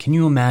like that? Can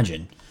you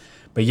imagine?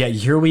 But yet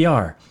here we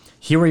are.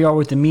 Here we are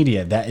with the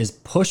media that is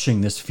pushing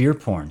this fear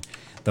porn.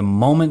 The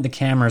moment the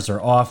cameras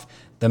are off,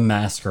 the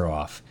masks are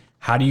off.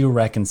 How do you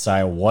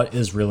reconcile what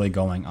is really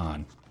going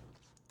on?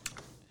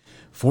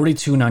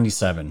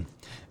 4297.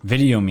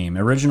 Video meme.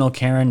 Original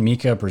Karen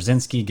Mika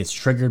Brzezinski gets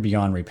triggered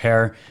beyond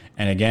repair.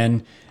 And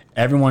again,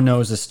 everyone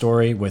knows the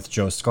story with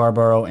Joe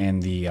Scarborough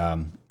and the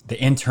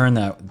intern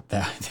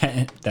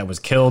that was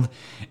killed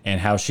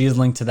and how she's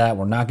linked to that.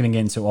 We're not going to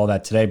get into all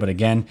that today, but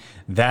again,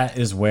 that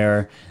is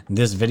where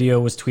this video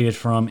was tweeted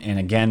from, and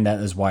again, that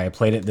is why I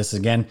played it. This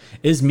again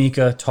is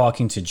Mika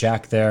talking to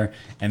Jack there,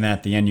 and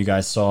at the end you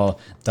guys saw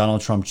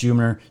Donald Trump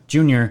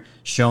Jr.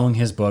 showing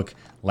his book,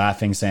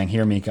 laughing, saying,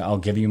 "Here, Mika, I'll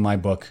give you my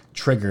book,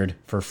 Triggered,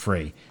 for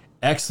free."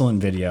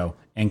 Excellent video,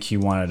 and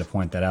Q wanted to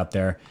point that out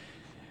there.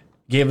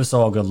 Gave us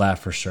all a good laugh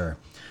for sure.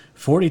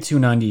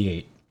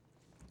 4298.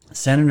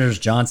 Senators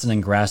Johnson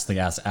and Grassley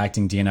asked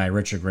acting DNI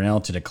Richard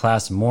Grenell to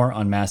declass more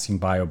unmasking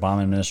by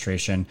Obama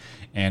administration.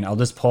 And I'll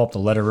just pull up the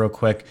letter real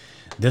quick.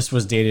 This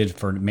was dated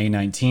for May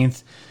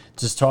 19th.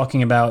 Just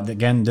talking about,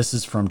 again, this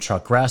is from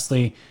Chuck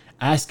Grassley,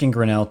 asking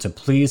Grenell to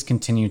please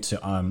continue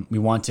to, we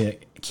want to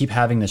keep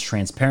having this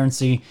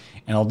transparency.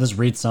 And I'll just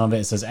read some of it.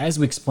 It says, as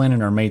we explained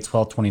in our May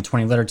 12,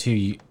 2020 letter to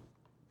you,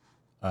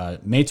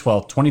 May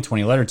 12,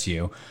 2020 letter to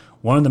you,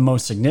 one of the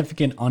most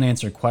significant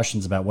unanswered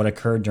questions about what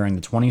occurred during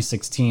the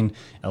 2016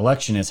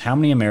 election is how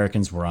many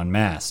Americans were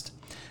unmasked,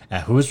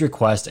 at whose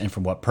request, and for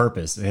what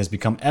purpose. It has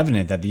become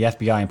evident that the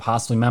FBI and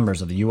possibly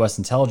members of the U.S.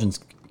 intelligence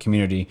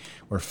community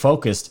were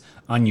focused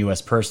on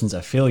U.S. persons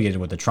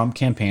affiliated with the Trump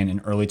campaign in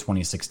early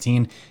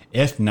 2016,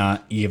 if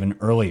not even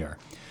earlier.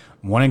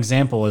 One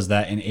example is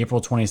that in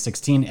April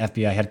 2016,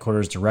 FBI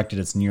headquarters directed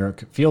its New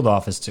York field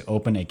office to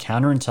open a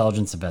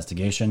counterintelligence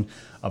investigation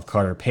of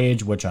Carter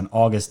Page, which on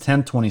August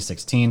 10,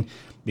 2016,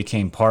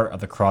 became part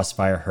of the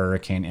Crossfire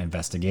Hurricane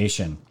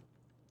investigation.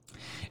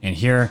 And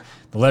here,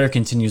 the letter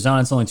continues on.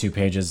 It's only 2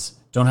 pages.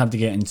 Don't have to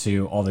get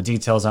into all the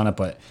details on it,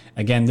 but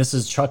again, this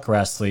is Chuck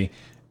Grassley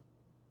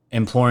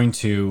imploring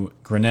to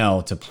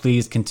Grenell to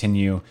please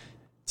continue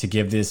to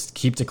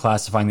keep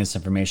declassifying this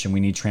information.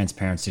 We need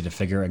transparency to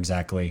figure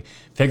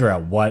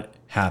out what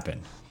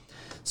happened.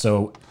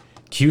 So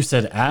Q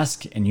said,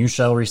 ask and you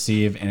shall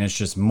receive. And it's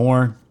just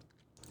more.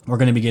 We're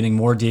going to be getting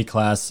more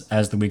declass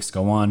as the weeks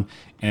go on,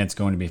 and it's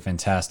going to be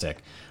fantastic.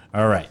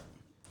 All right.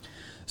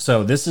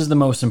 So this is the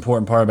most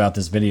important part about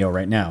this video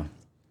right now.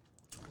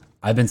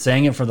 I've been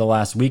saying it for the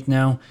last week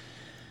now.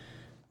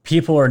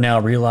 People are now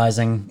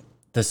realizing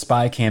the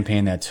spy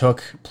campaign that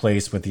took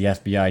place with the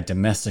FBI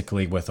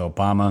domestically with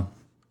Obama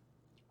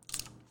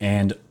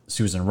and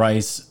Susan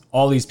Rice,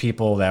 all these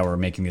people that were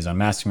making these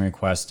unmasking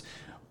requests,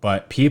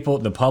 But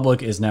the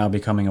public is now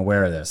becoming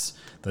aware of this.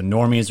 The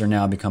normies are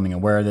now becoming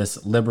aware of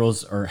this.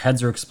 Liberals, or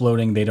heads are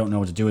exploding. They don't know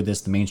what to do with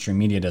this. The mainstream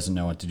media doesn't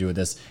know what to do with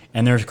this.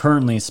 And they're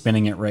currently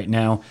spinning it right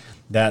now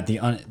that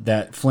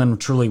that Flynn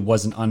truly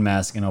wasn't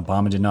unmasked and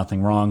Obama did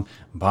nothing wrong.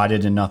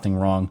 Biden did nothing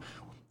wrong.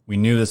 We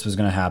knew this was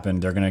going to happen.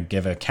 They're going to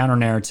give a counter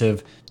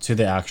narrative to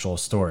the actual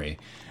story.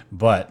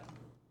 But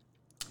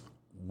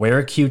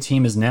where Q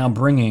team is now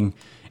bringing,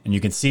 and you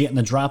can see it in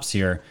the drops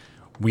here,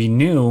 we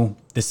knew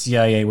the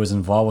CIA was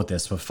involved with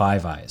this with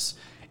Five Eyes.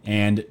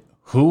 And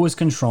who was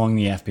controlling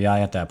the FBI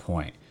at that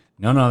point?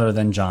 None other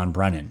than John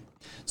Brennan.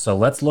 So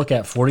let's look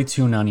at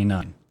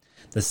 4299.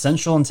 The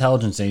Central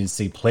Intelligence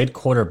Agency played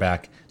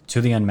quarterback to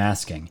the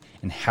unmasking.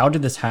 And how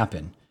did this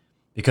happen?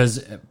 Because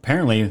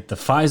apparently the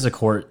FISA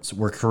courts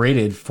were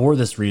created for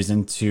this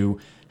reason, to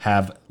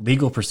have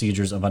legal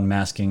procedures of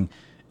unmasking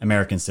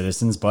American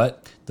citizens.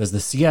 But does the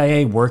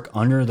CIA work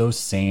under those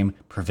same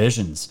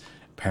provisions?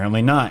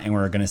 Apparently not, and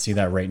we're going to see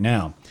that right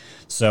now.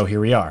 So here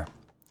we are.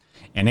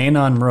 And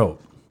Anon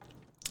wrote,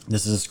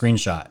 this is a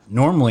screenshot.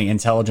 Normally,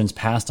 intelligence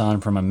passed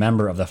on from a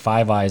member of the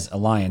Five Eyes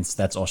Alliance,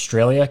 that's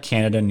Australia,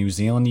 Canada, New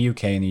Zealand, the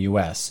UK, and the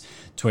US,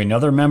 to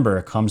another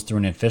member comes through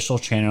an official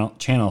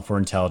channel for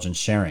intelligence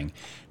sharing.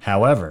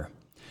 However,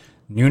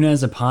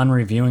 Nunes, upon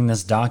reviewing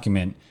this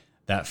document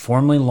that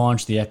formally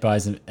launched the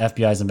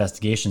FBI's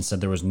investigation,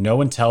 said there was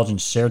no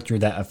intelligence shared through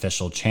that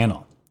official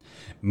channel,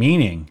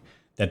 meaning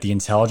that the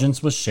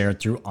intelligence was shared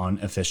through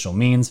unofficial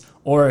means,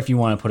 or if you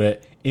want to put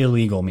it,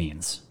 illegal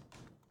means.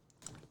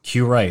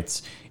 Q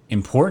writes,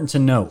 important to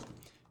note,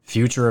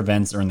 future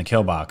events are in the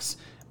kill box.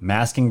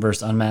 Masking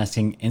versus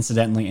unmasking,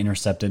 incidentally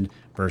intercepted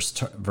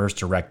versus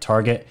direct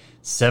target,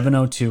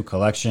 702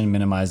 collection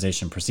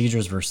minimization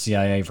procedures versus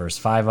CIA versus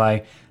Five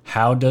Eye.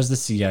 How does the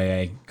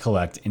CIA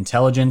collect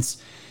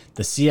intelligence?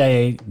 The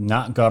CIA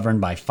not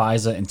governed by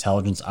FISA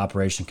intelligence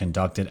operation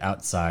conducted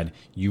outside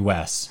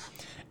U.S.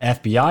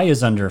 FBI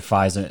is under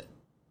FISA.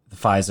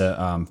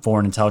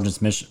 Foreign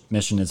intelligence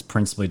mission is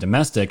principally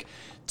domestic.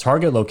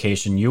 Target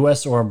location,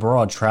 U.S. or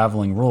abroad,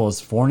 traveling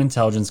rules, foreign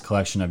intelligence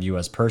collection of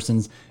U.S.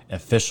 persons,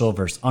 official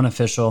versus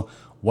unofficial.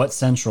 What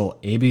central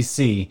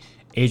ABC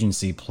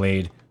agency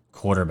played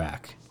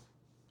quarterback?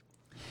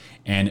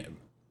 And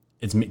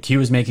Q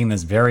is making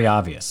this very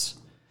obvious.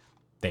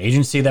 The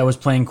agency that was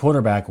playing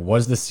quarterback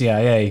was the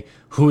CIA,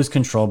 who was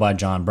controlled by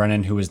John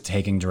Brennan, who was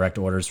taking direct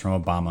orders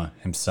from Obama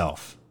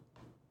himself.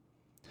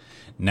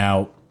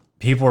 Now,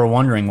 people are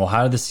wondering, well,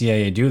 how did the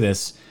CIA do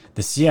this?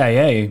 The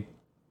CIA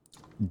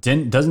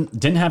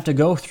didn't have to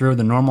go through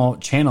the normal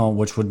channel,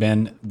 which would have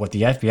been what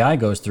the FBI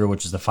goes through,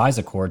 which is the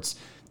FISA courts,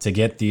 to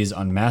get these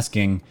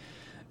unmasking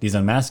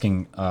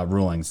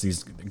rulings,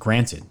 these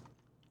granted.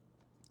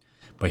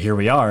 But here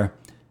we are.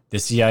 The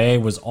CIA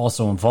was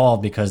also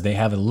involved because they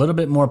have a little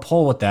bit more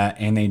pull with that,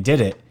 and they did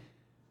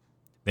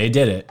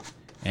it.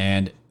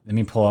 And let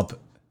me pull up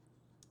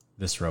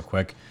this real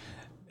quick.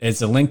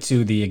 It's a link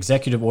to the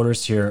executive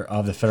orders here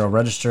of the Federal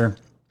Register.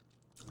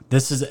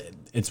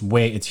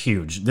 It's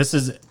huge. This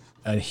is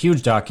a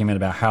huge document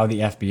about how the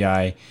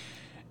FBI,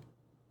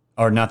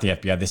 or not the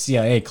FBI, the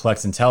CIA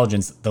collects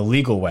intelligence the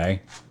legal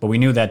way, but we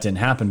knew that didn't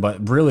happen.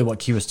 But really what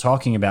Q was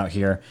talking about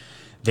here,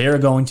 they're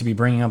going to be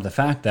bringing up the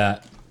fact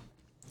that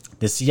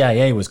the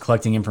CIA was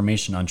collecting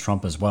information on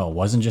Trump as well. It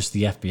wasn't just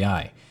the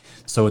FBI.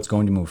 So it's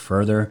going to move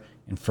further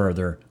and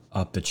further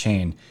up the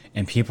chain,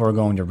 and people are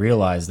going to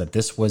realize that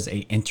this was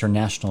an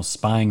international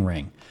spying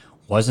ring,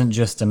 wasn't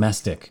just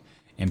domestic.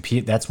 And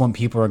that's when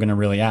people are going to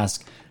really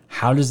ask,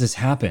 how does this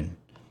happen?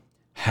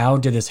 How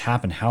did this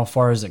happen? How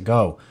far does it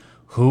go?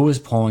 Who is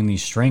pulling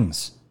these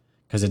strings?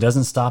 Because it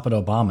doesn't stop at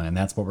Obama, and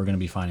that's what we're going to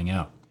be finding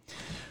out.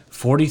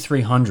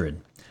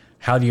 4300,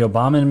 how the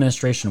Obama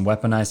administration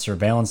weaponized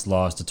surveillance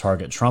laws to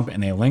target Trump,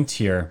 and they linked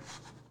here.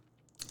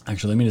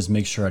 Actually, let me just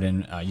make sure I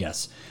didn't.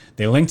 Yes,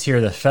 they linked here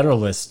this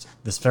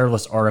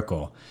Federalist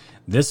article.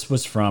 This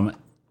was from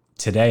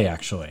today,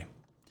 actually.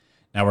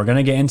 Now we're going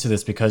to get into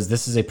this because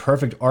this is a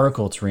perfect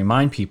article to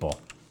remind people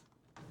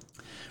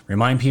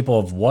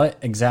of what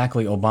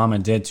exactly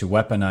Obama did to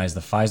weaponize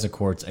the FISA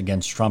courts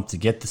against Trump to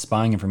get the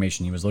spying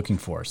information he was looking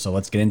for. So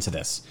let's get into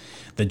this.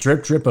 The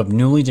drip of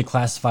newly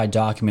declassified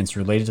documents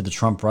related to the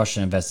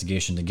Trump-Russia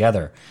investigation,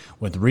 together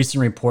with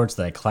recent reports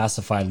that a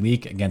classified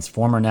leak against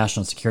former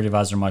National Security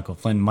Advisor Michael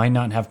Flynn might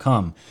not have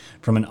come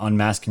from an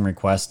unmasking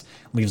request,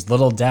 leaves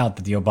little doubt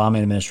that the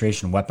Obama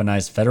administration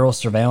weaponized federal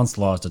surveillance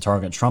laws to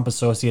target Trump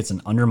associates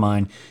and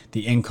undermine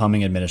the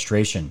incoming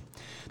administration.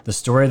 The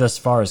story thus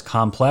far is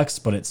complex,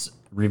 but it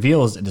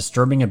reveals a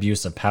disturbing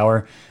abuse of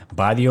power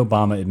by the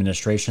Obama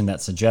administration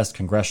that suggests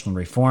congressional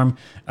reform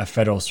of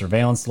federal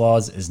surveillance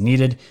laws is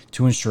needed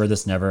to ensure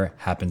this never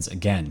happens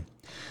again.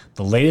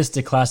 The latest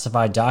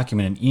declassified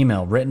document, an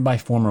email written by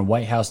former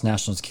White House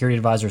National Security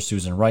Advisor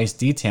Susan Rice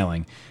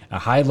detailing a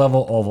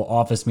high-level Oval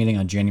Office meeting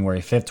on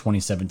January 5,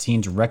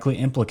 2017, directly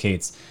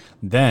implicates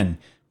then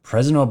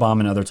President Obama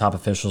and other top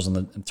officials in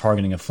the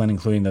targeting of Flynn,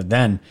 including the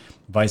then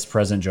Vice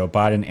President Joe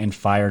Biden and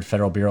fired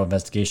Federal Bureau of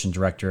Investigation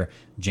Director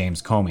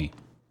James Comey.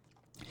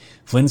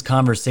 Flynn's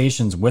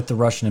conversations with the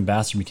Russian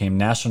ambassador became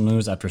national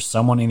news after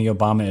someone in the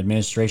Obama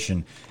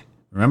administration,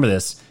 remember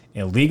this,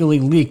 illegally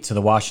leaked to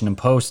the Washington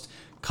Post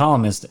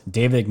columnist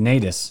David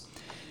Ignatius,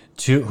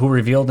 who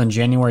revealed in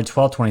January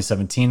 12,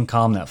 2017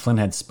 column that Flynn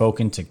had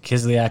spoken to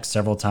Kislyak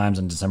several times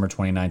on December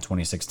 29,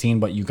 2016.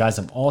 But you guys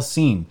have all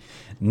seen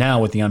now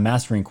with the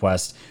unmasking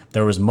request,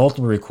 there was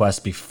multiple requests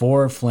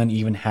before Flynn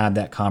even had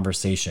that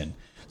conversation.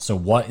 So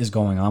what is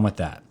going on with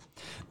that?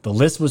 The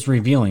list was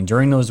revealing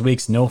during those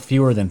weeks no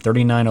fewer than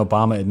 39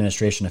 Obama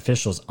administration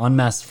officials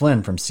unmasked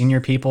Flynn, from senior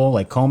people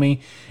like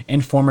Comey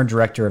and former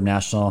Director of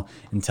National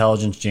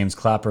Intelligence James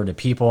Clapper to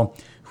people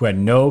who had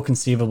no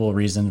conceivable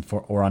reason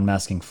for or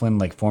unmasking Flynn,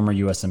 like former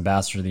U.S.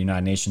 Ambassador to the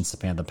United Nations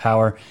Samantha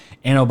Power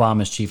and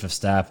Obama's Chief of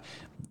Staff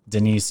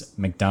Denise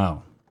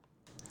McDonough.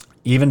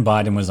 Even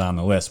Biden was on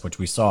the list, which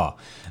we saw.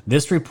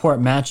 This report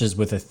matches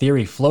with a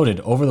theory floated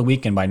over the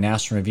weekend by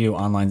National Review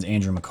Online's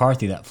Andrew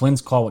McCarthy that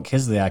Flynn's call with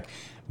Kislyak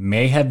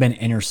may have been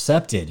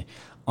intercepted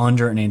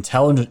under an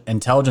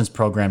intelligence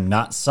program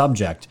not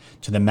subject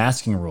to the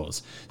masking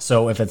rules.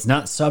 So if it's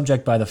not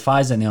subject by the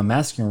FISA and the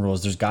unmasking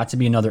rules, there's got to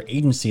be another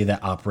agency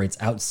that operates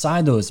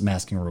outside those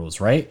masking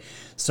rules, right?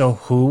 So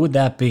who would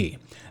that be?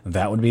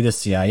 That would be the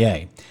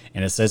CIA.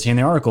 And it says here in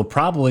the article,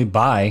 probably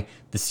by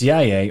the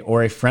CIA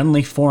or a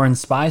friendly foreign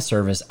spy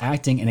service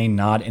acting in a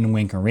nod and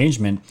wink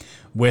arrangement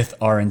with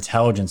our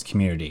intelligence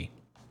community.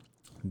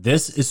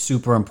 This is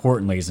super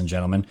important, ladies and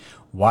gentlemen.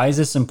 Why is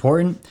this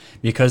important?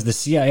 Because the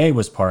CIA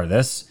was part of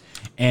this.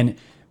 And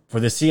for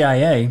the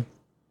CIA,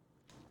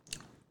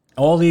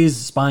 all these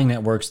spying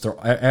networks,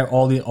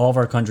 all of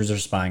our countries are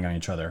spying on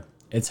each other.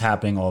 It's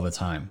happening all the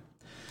time.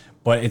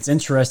 But it's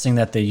interesting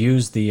that they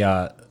use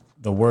the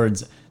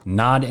words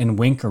nod and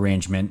wink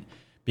arrangement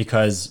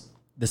because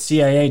the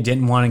CIA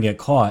didn't want to get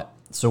caught.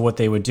 So what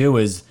they would do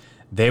is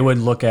they would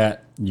look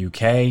at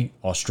UK,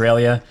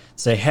 Australia,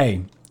 say,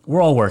 hey,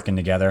 we're all working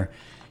together.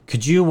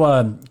 Could you,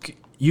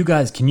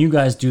 can you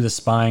guys do the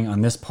spying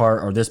on this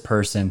part or this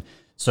person?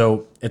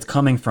 So it's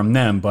coming from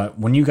them. But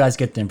when you guys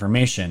get the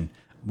information,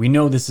 we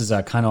know this is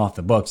kind of off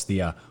the books,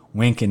 the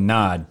wink and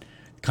nod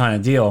kind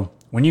of deal.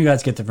 When you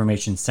guys get the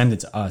information, send it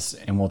to us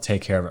and we'll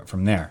take care of it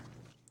from there.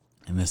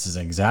 And this is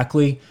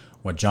exactly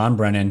what John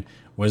Brennan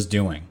was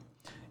doing.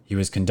 He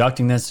was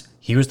conducting this.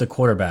 He was the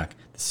quarterback.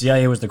 The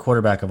CIA was the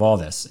quarterback of all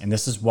this. And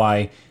this is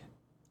why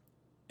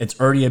it's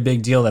already a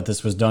big deal that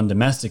this was done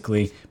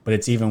domestically, but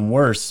it's even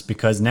worse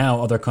because now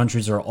other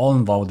countries are all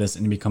involved with this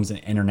and it becomes an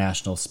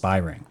international spy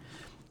ring.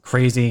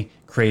 Crazy,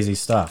 crazy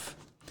stuff.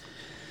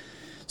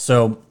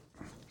 So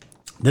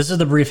this is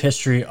the brief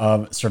history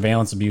of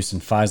surveillance abuse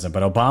in FISA,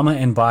 but Obama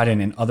and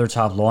Biden and other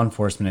top law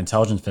enforcement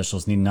intelligence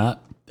officials need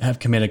not have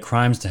committed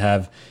crimes to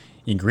have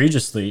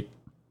egregiously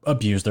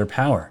abused their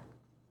power.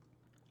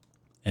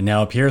 It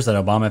now appears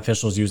that Obama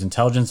officials use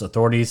intelligence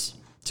authorities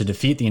to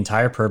defeat the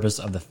entire purpose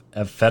of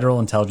the Federal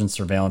Intelligence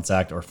Surveillance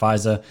Act, or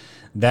FISA,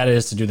 that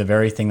is, to do the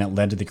very thing that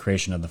led to the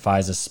creation of the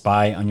FISA,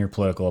 spy on your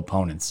political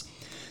opponents.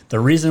 The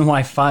reason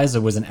why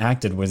FISA was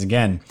enacted was,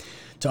 again,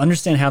 to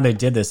understand how they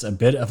did this, a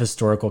bit of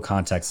historical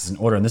context is in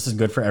order, and this is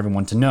good for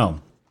everyone to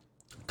know.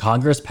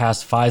 Congress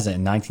passed FISA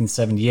in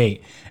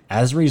 1978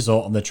 as a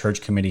result of the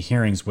Church Committee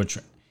hearings, which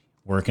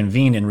were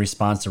convened in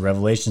response to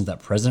revelations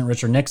that President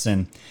Richard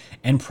Nixon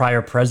and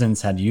prior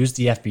presidents had used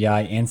the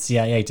FBI and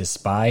CIA to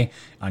spy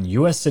on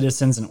U.S.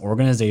 citizens and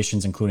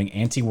organizations, including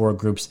anti-war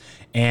groups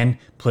and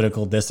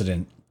political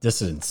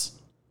dissidents.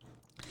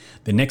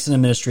 The Nixon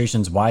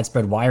administration's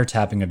widespread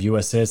wiretapping of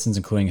U.S. citizens,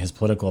 including his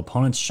political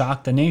opponents,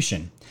 shocked the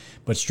nation.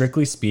 But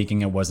strictly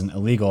speaking, it wasn't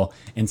illegal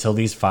until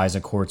these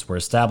FISA courts were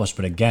established.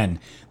 But again,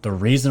 the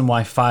reason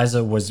why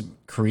FISA was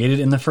created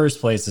in the first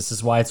place, this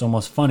is why it's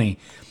almost funny,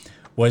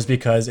 was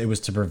because it was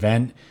to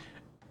prevent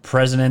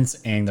presidents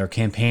and their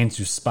campaigns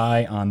to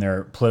spy on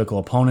their political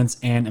opponents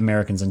and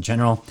Americans in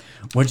general,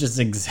 which is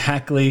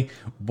exactly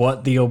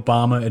what the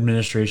Obama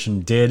administration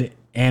did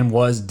and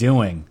was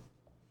doing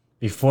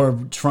before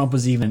Trump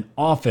was even in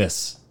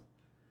office.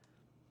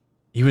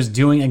 He was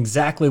doing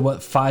exactly what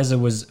FISA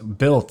was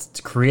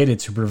created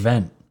to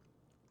prevent.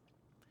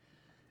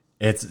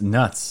 It's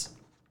nuts.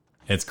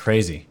 It's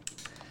crazy.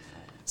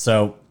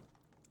 So,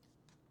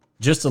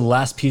 just the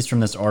last piece from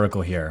this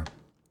article here.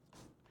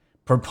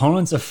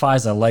 Proponents of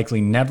FISA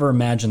likely never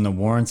imagined the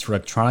warrants for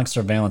electronic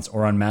surveillance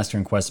or unmasking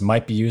requests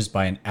might be used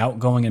by an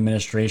outgoing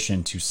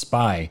administration to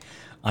spy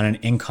on an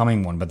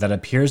incoming one, but that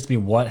appears to be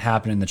what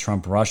happened in the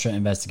Trump-Russia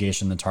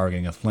investigation and the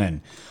targeting of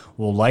Flynn.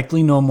 We'll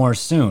likely know more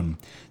soon.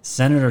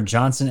 Senator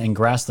Johnson and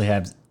Grassley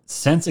have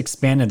since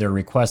expanded their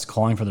request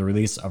calling for the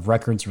release of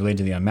records related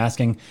to the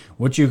unmasking,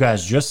 which you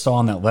guys just saw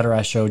in that letter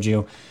I showed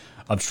you,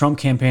 of Trump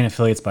campaign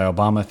affiliates by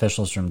Obama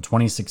officials from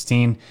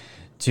 2016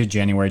 to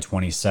January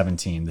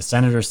 2017. The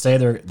senators say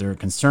they're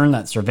concerned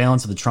that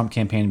surveillance of the Trump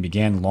campaign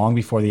began long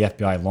before the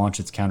FBI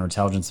launched its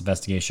counterintelligence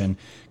investigation,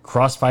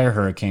 Crossfire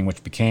Hurricane,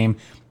 which became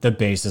the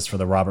basis for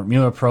the Robert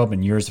Mueller probe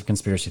and years of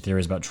conspiracy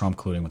theories about Trump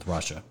colluding with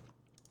Russia.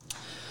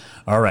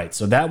 All right,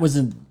 so that was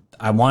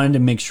I wanted to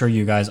make sure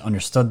you guys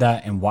understood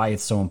that and why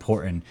it's so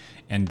important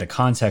and the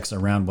context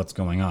around what's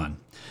going on.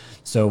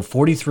 So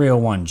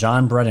 4301,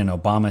 John Brennan,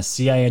 Obama's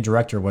CIA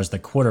director, was the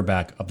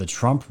quarterback of the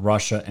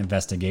Trump-Russia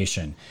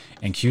investigation.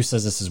 And Q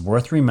says this is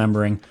worth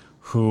remembering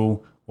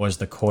who was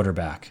the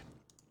quarterback.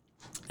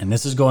 And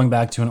this is going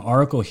back to an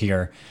article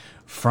here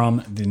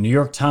from the New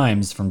York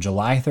Times from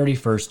July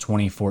 31st,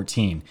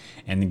 2014.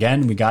 And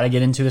again, we got to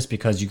get into this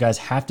because you guys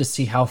have to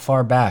see how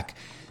far back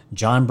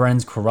John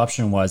Brennan's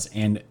corruption was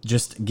and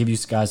just give you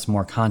guys some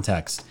more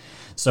context.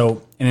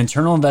 So, an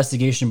internal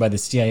investigation by the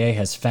CIA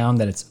has found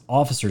that its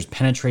officers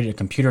penetrated a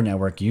computer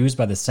network used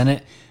by the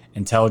Senate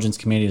Intelligence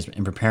Committee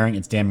in preparing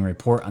its damning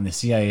report on the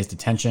CIA's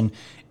detention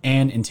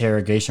and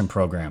interrogation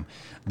program.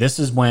 This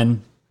is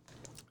when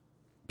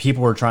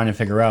people were trying to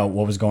figure out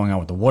what was going on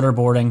with the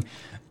waterboarding.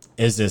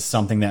 Is this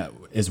something that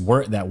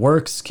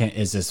works?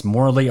 Is this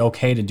morally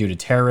okay to do to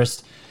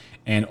terrorists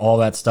and all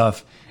that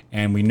stuff?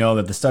 And we know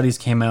that the studies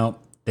came out.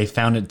 They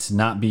found it to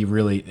not be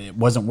really, it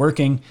wasn't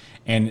working,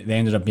 and they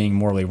ended up being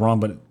morally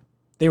wrong, but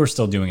they were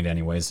still doing it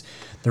anyways.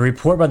 The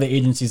report by the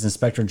agency's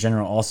inspector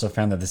general also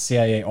found that the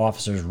CIA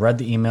officers read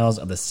the emails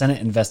of the Senate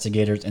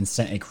investigators and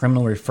sent a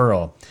criminal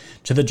referral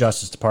to the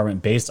Justice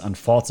Department based on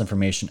false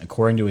information,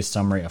 according to a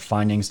summary of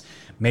findings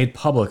made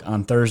public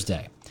on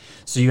Thursday.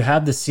 So you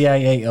have the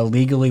CIA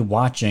illegally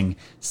watching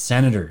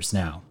senators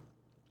now.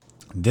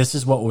 This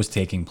is what was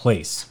taking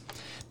place.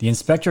 The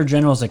Inspector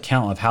General's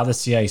account of how the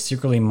CIA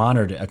secretly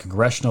monitored a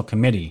congressional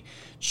committee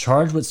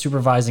charged with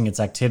supervising its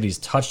activities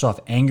touched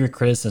off angry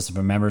criticism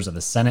from members of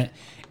the Senate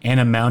and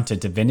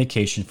amounted to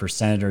vindication for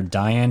Senator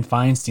Dianne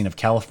Feinstein of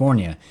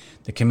California,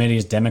 the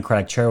committee's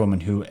Democratic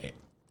chairwoman, who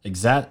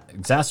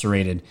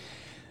exacerbated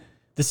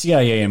the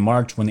CIA in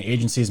March when the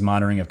agency's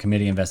monitoring of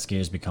committee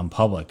investigators became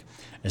public.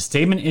 A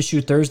statement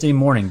issued Thursday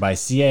morning by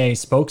CIA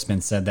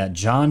spokesman said that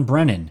John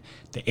Brennan,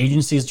 the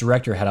agency's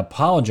director, had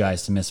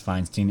apologized to Ms.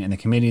 Feinstein and the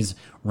committee's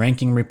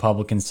ranking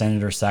Republican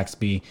Senator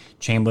Saxby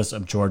Chambliss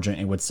of Georgia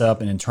and would set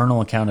up an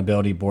internal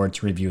accountability board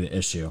to review the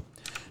issue.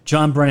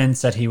 John Brennan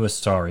said he was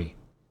sorry.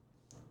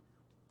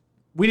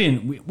 We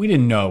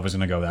didn't know it was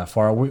going to go that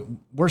far.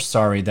 We're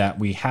sorry that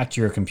we hacked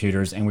your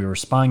computers and we were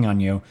spying on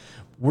you.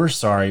 We're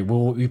sorry.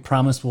 We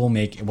promise we'll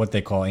make what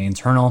they call an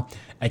internal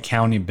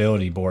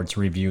accountability board to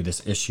review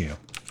this issue.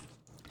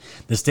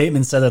 The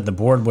statement said that the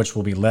board, which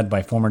will be led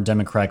by former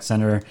Democratic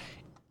Senator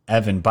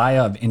Evan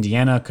Baia of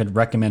Indiana, could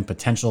recommend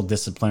potential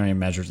disciplinary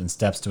measures and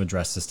steps to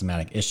address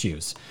systematic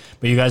issues.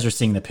 But you guys are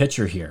seeing the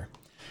picture here.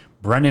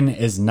 Brennan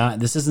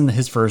this isn't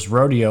his first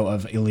rodeo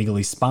of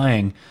illegally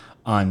spying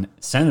on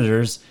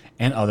senators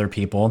and other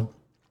people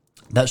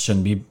that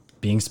shouldn't be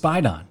being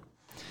spied on.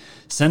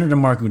 Senator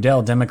Mark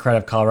Udell, Democrat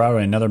of Colorado,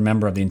 and another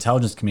member of the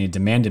Intelligence Committee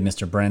demanded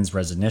Mr. Brennan's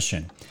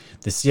resignation.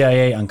 The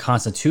CIA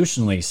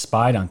unconstitutionally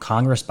spied on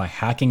Congress by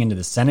hacking into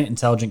the Senate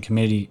Intelligence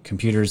Committee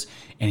computers,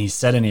 and he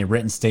said in a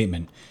written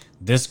statement,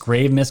 "This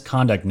grave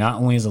misconduct not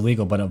only is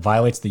illegal, but it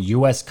violates the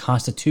U.S.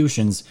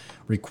 Constitution's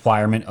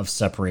requirement of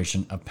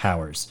separation of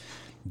powers.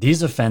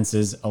 These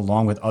offenses,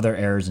 along with other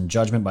errors in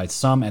judgment by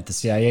some at the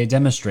CIA,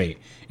 demonstrate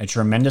a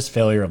tremendous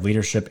failure of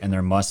leadership, and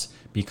there must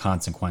be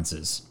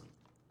consequences."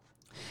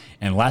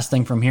 And last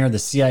thing from here, the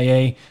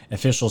CIA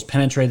officials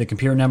penetrated the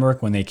computer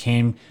network when they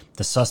came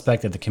to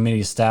suspect that the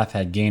committee's staff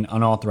had gained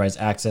unauthorized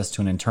access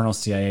to an internal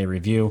CIA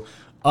review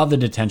of the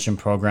detention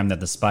program that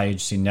the spy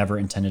agency never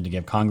intended to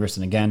give Congress.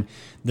 And again,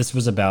 this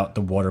was about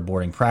the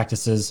waterboarding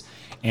practices.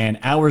 And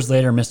hours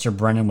later, Mr.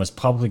 Brennan was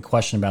publicly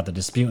questioned about the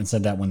dispute and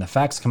said that when the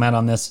facts come out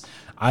on this,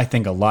 I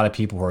think a lot of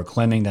people who are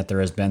claiming that there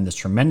has been this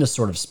tremendous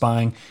sort of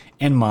spying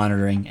and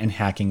monitoring and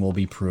hacking will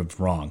be proved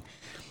wrong.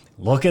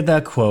 Look at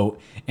that quote,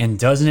 and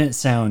doesn't it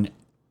sound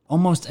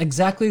almost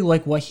exactly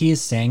like what he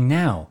is saying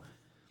now?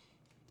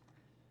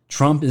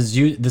 Trump this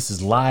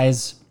is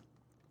lies.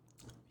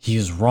 He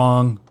is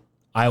wrong.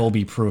 I will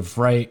be proved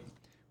right.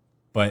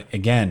 But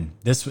again,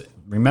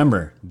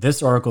 remember,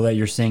 this article that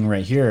you're seeing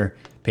right here,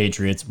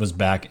 Patriots, was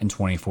back in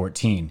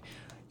 2014.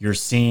 You're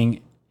seeing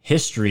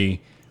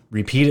history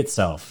repeat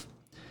itself.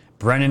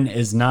 Brennan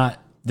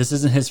this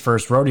isn't his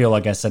first rodeo,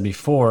 like I said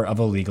before, of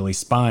illegally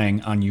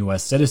spying on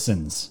U.S.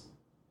 citizens.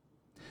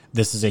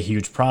 This is a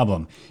huge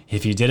problem.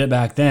 If he did it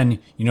back then,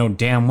 you know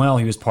damn well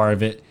he was part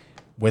of it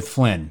with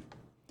Flynn.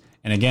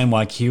 And again,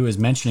 while Q is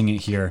mentioning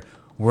it here,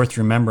 worth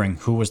remembering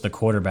who was the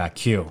quarterback.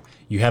 Q.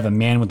 You have a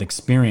man with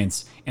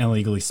experience in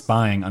illegally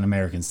spying on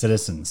American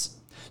citizens.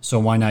 So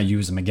why not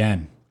use him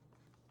again?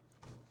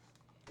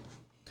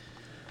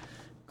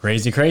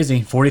 Crazy.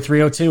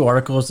 4302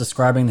 articles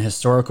describing the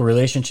historical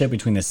relationship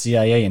between the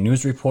CIA and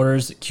news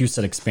reporters. Q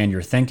said expand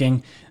your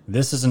thinking.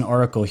 This is an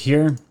article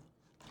here.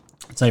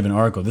 It's not even an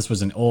article. This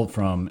was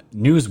from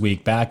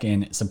Newsweek back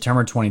in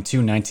September 22,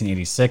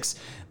 1986.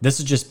 This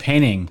is just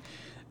painting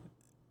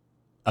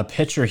a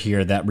picture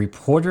here that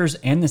reporters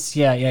and the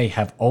CIA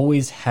have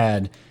always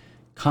had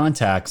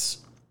contacts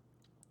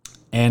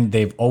and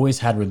they've always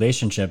had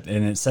relationship.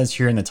 And it says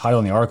here in the title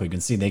in the article, you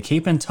can see they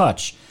keep in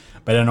touch,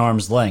 but at an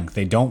arm's length.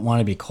 They don't want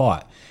to be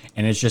caught.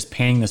 And it's just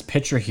painting this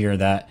picture here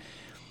that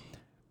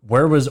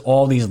where was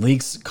all these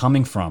leaks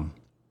coming from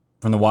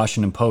the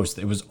Washington Post?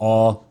 It was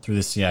all through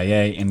the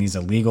CIA and these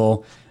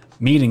illegal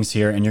meetings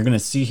here, and you're going to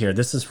see here,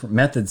 this is from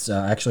Methods.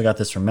 I actually got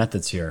this from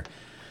Methods here.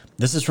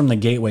 This is from the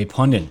Gateway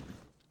Pundit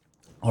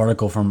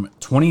article from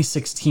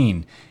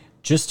 2016,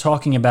 just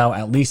talking about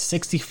at least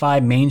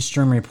 65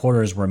 mainstream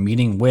reporters were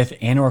meeting with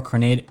and or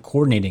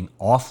coordinating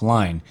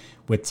offline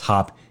with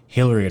top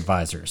Hillary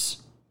advisors.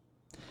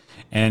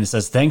 And it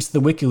says, thanks to the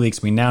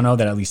WikiLeaks, we now know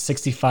that at least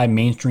 65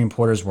 mainstream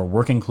reporters were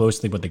working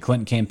closely with the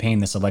Clinton campaign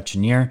this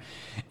election year.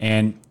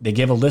 And they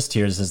give a list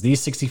here that says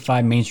these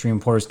 65 mainstream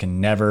reporters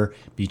can never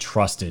be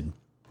trusted.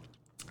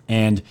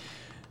 And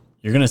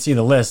you're going to see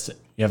the list.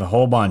 You have a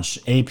whole bunch: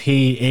 AP,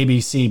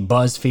 ABC,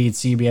 BuzzFeed,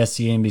 CBS,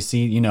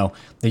 CNBC, you know,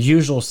 the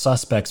usual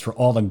suspects for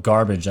all the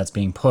garbage that's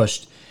being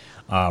pushed.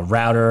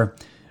 Router,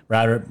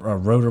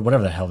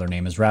 whatever the hell their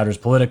name is, Reuters,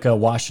 Politica,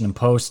 Washington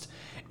Post.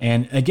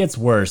 And it gets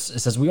worse. It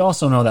says, we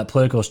also know that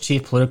Politico's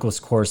chief political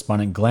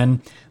correspondent,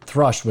 Glenn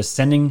Thrush, was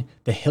sending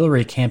the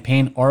Hillary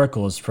campaign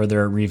articles for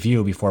their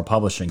review before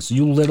publishing. So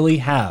you literally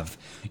have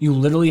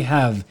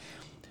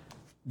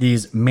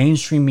these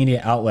mainstream media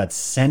outlets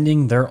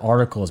sending their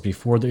articles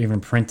before they're even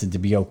printed to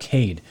be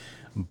okayed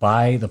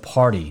by the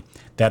party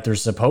that they're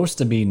supposed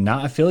to be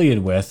not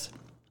affiliated with,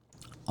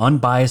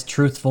 unbiased,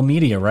 truthful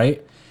media,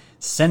 right?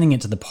 Sending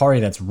it to the party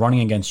that's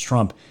running against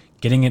Trump,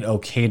 getting it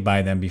okayed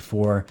by them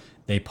before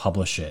they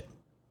publish it.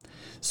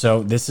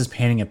 So this is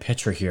painting a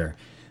picture here.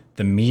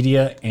 The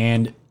media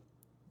and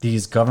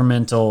these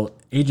governmental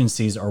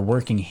agencies are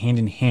working hand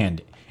in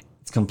hand.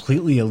 It's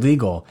completely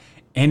illegal,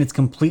 and it's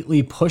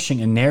completely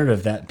pushing a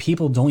narrative that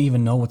people don't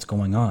even know what's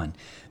going on.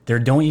 They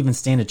don't even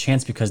stand a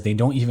chance because they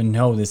don't even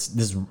know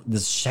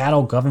this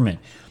shadow government.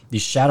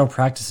 These shadow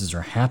practices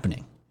are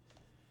happening.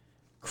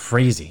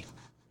 Crazy.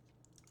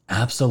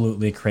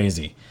 Absolutely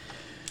crazy.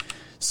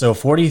 So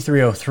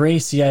 4303,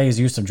 CIA's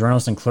use of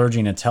journalists and clergy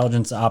in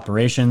intelligence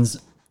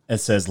operations. It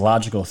says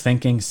logical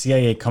thinking,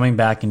 CIA coming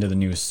back into the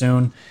news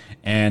soon.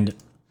 And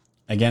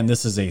again,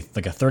 this is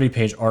like a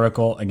 30-page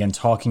article, again,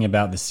 talking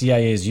about the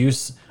CIA's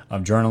use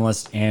of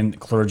journalists and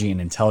clergy in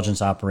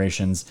intelligence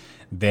operations.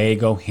 They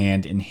go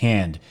hand in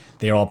hand.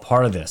 They're all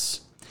part of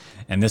this.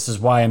 And this is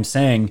why I'm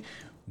saying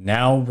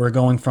now we're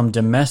going from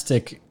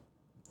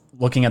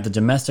looking at the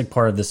domestic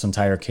part of this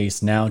entire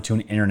case now to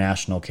an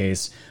international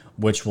case,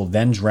 which will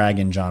then drag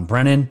in John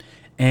Brennan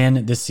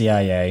and the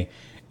CIA.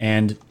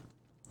 And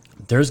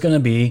there's going to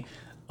be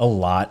a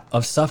lot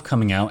of stuff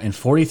coming out. And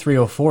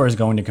 4304 is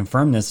going to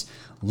confirm this.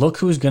 Look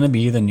who's going to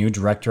be the new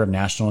director of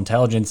national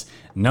intelligence,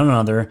 none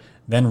other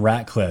than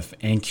Ratcliffe.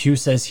 And Q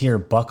says here,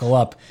 buckle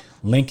up,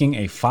 linking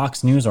a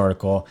Fox News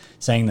article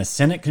saying the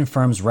Senate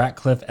confirms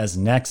Ratcliffe as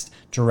next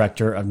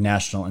director of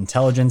national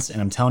intelligence.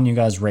 And I'm telling you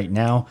guys right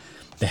now,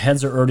 the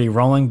heads are already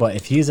rolling. But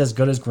if he's as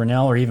good as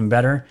Grinnell or even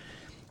better,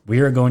 we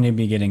are going to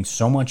be getting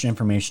so much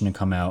information to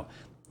come out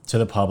to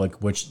the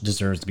public, which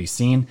deserves to be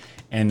seen.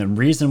 And the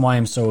reason why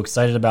I'm so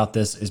excited about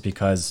this is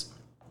because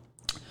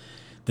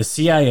the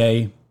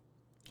CIA,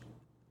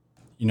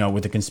 you know,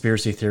 with the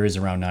conspiracy theories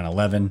around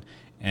 9/11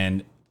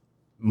 and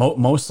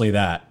mostly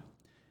that,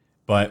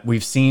 but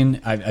we've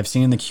seen, I've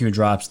seen in the Q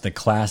drops, the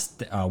class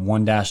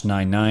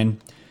 1-99,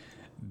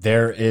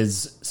 there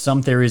is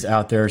some theories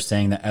out there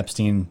saying that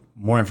Epstein,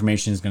 more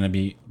information is going to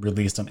be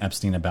released on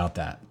Epstein about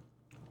that.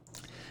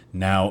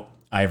 Now,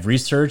 I've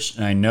researched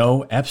and I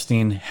know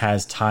Epstein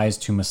has ties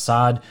to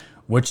Mossad,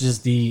 which is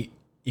the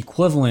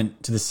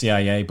equivalent to the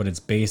CIA, but it's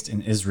based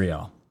in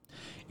Israel.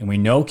 And we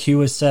know Q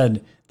has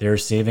said they're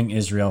saving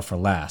Israel for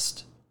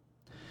last.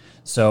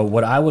 So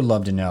what I would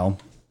love to know,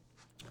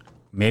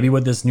 maybe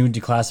with this new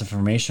declassified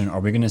information, are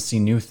we going to see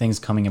new things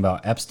coming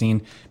about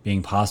Epstein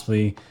being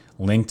possibly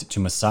linked to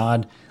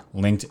Mossad,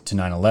 linked to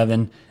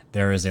 9/11?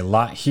 There is a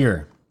lot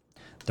here.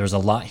 There's a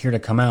lot here to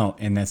come out,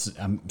 and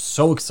I'm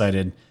so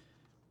excited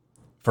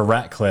for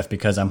Ratcliffe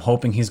because I'm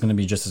hoping he's going to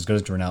be just as good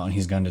as Grinnell and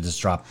he's going to just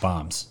drop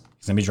bombs.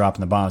 He's going to be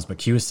dropping the bombs, but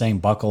Q is saying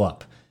buckle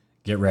up.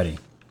 Get ready.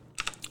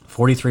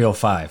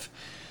 4305.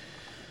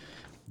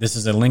 This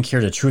is a link here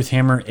to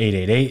Truthhammer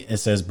 888. It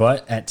says,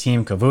 but at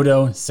Team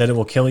Cavuto said it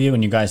will kill you.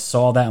 And you guys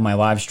saw that in my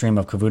live stream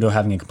of Cavuto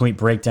having a complete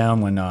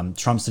breakdown when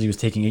Trump said he was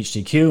taking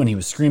HCQ and he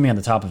was screaming at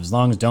the top of his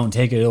lungs, don't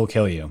take it, it'll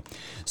kill you.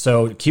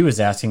 So Q is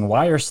asking,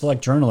 why are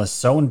select journalists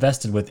so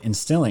invested with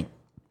instilling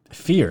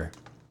fear?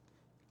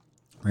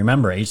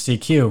 Remember,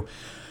 HCQ,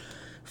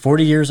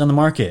 40 years on the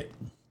market.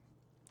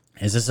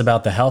 Is this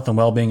about the health and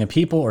well-being of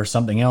people or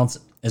something else?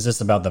 Is this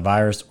about the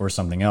virus or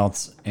something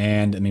else?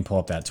 And let me pull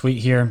up that tweet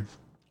here.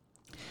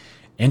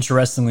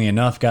 Interestingly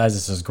enough, guys,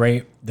 this is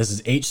great. This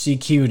is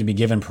HCQ to be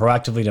given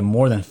proactively to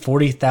more than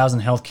 40,000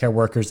 healthcare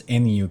workers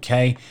in the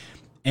UK.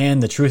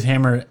 And the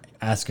Truthhammer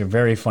asks a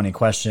very funny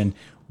question.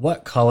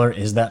 What color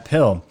is that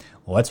pill?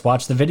 Let's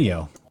watch the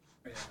video.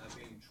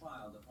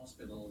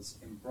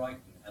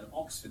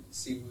 Oxford to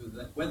see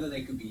whether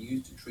they could be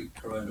used to treat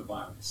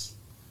coronavirus.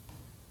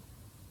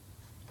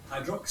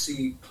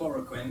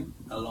 Hydroxychloroquine,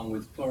 along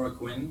with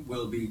chloroquine,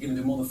 will be given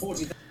to more than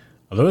 40,000.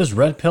 Are those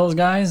red pills,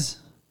 guys?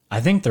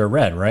 I think they're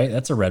red, right?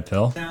 That's a red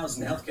pill.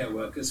 Healthcare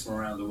workers from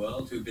around the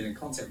world who've been in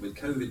contact with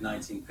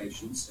COVID-19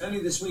 patients.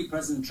 Earlier this week,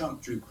 President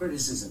Trump drew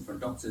criticism from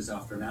doctors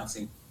after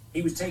announcing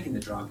He was taking the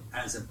drug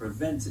as a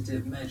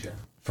preventative measure.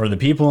 For the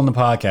people in the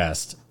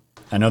podcast,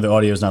 I know the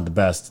audio is not the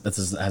best. That's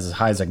as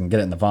high as I can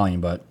get it in the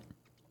volume, but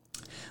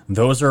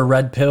those are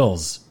red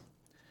pills.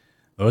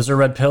 Those are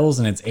red pills,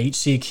 and it's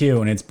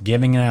HCQ, and it's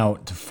giving it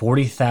out to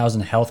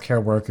 40,000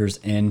 healthcare workers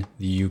in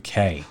the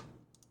UK.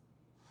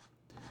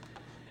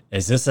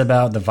 Is this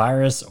about the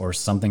virus or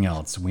something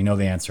else? We know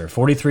the answer.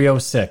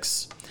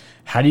 4306.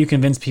 How do you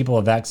convince people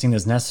a vaccine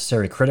is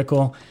necessary?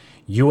 Critical.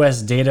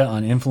 U.S. data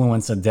on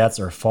influenza deaths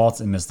are false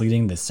and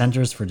misleading. The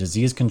Centers for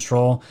Disease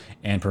Control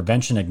and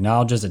Prevention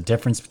acknowledges a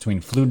difference between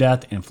flu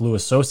death and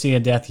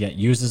flu-associated death, yet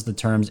uses the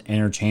terms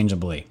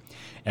interchangeably.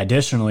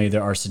 Additionally,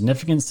 there are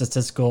significant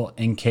statistical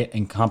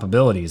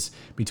incompatibilities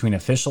between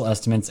official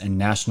estimates and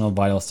national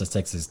vital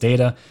statistics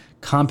data.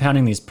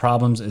 Compounding these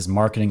problems is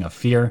marketing of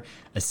fear,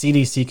 a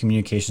CDC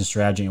communication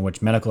strategy in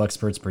which medical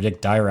experts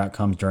predict dire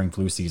outcomes during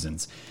flu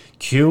seasons.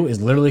 Q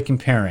is literally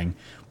comparing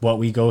what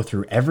we go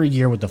through every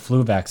year with the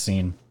flu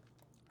vaccine,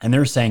 and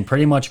they're saying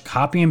pretty much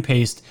copy and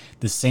paste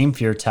the same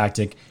fear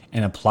tactic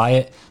and apply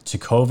it to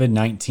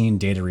COVID-19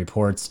 data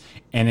reports,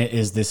 and it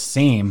is the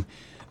same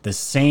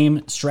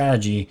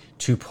strategy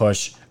to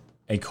push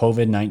a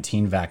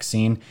COVID-19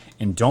 vaccine.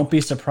 And don't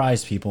be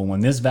surprised, people, when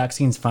this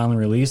vaccine's finally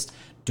released,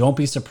 don't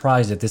be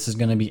surprised that this is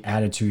going to be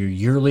added to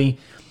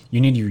you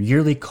need your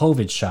yearly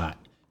COVID shot,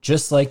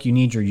 just like you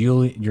need your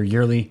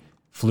yearly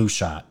flu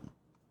shot.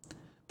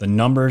 The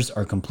numbers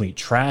are complete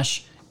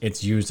trash.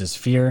 It's used as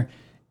fear.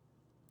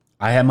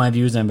 I have my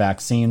views on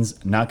vaccines.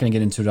 I'm not going to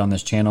get into it on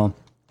this channel,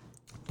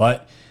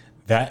 but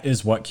that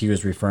is what Q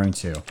is referring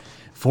to.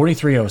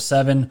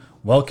 4307,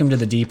 welcome to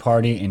the D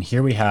Party. And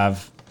here we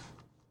have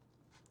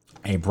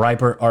a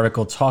Breitbart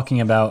article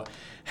talking about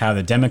how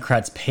the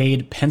Democrats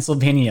paid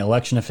Pennsylvania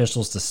election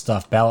officials to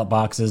stuff ballot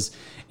boxes.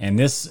 And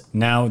this,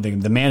 now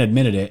the man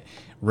admitted it.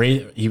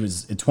 He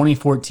was in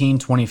 2014,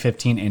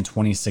 2015, and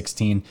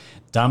 2016.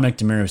 Dominic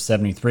DeMuro,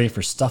 73,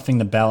 for stuffing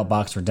the ballot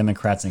box for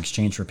Democrats in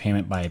exchange for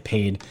payment by a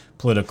paid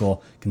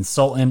political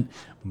consultant.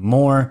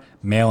 More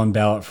mail-in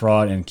ballot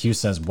fraud. And Q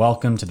says,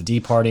 welcome to the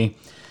D Party.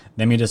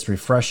 Let me just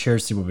refresh here,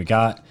 see what we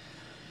got.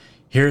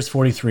 Here's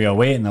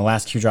 4308, and the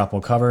last Q drop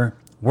we'll cover.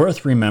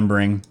 Worth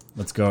remembering.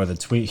 Let's go to the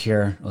tweet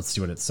here. Let's see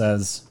what it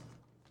says.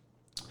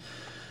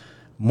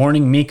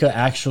 Morning Mika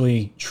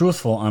actually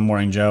truthful on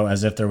Morning Joe,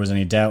 as if there was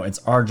any doubt. It's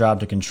our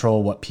job to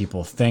control what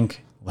people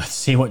think. Let's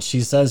see what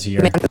she says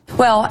here.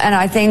 Well, and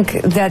I think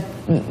that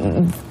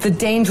the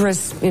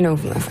dangerous,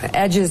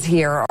 edges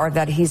here are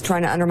that he's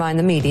trying to undermine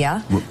the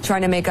media,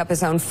 trying to make up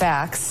his own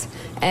facts.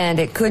 And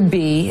it could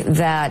be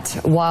that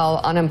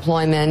while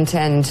unemployment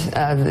and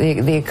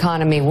the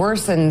economy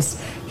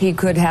worsens, he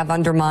could have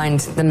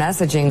undermined the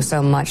messaging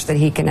so much that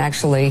he can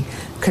actually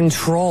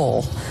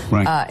control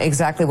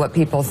exactly what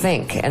people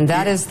think. And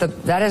that is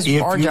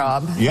our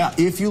job. Yeah,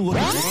 if you look.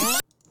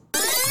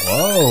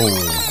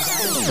 Whoa.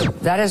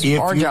 That is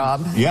our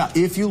job. Yeah,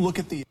 if you look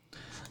at the.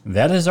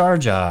 That is our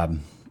job.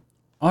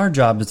 Our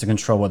job is to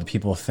control what the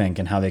people think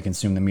and how they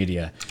consume the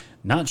media.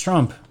 Not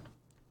Trump.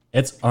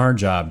 It's our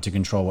job to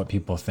control what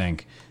people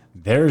think.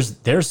 There's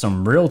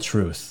some real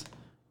truth.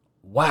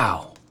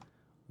 Wow.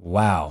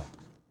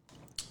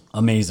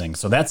 Amazing.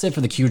 So that's it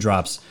for the Q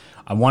drops.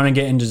 I want to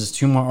get into just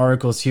two more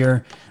articles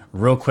here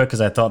real quick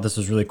because I thought this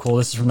was really cool.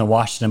 This is from the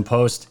Washington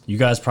Post. You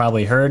guys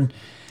probably heard.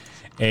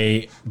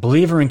 A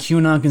believer in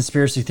QAnon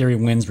conspiracy theory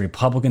wins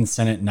Republican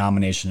Senate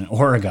nomination in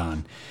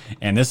Oregon.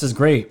 And this is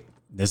great.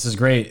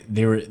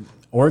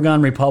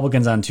 Oregon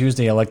Republicans on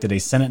Tuesday elected a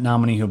Senate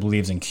nominee who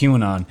believes in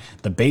QAnon,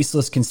 the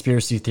baseless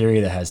conspiracy theory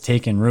that has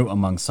taken root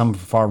among some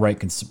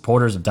far-right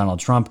supporters of Donald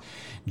Trump.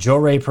 Jo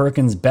Ray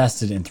Perkins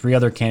bested in three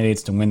other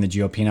candidates to win the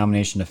GOP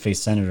nomination to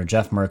face Senator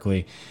Jeff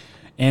Merkley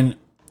in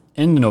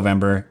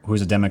November,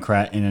 who's a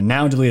Democrat. In a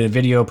now-deleted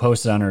video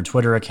posted on her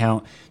Twitter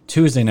account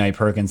Tuesday night,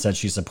 Perkins said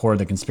she supported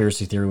the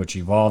conspiracy theory which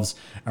evolves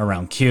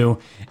around Q,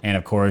 and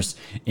of course,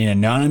 an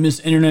anonymous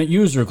internet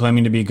user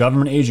claiming to be a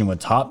government agent with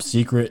top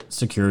secret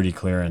security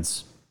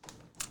clearance.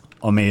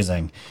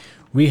 Amazing.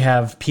 We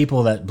have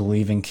people that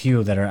believe in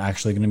Q that are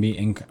actually going to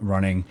be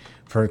running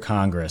for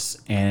Congress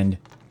and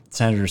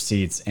senator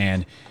seats,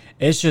 and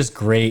it's just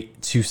great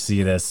to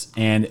see this.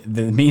 And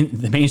the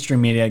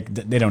mainstream media,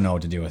 they don't know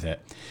what to do with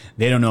it.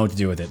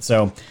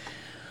 So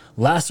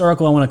last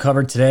article I want to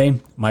cover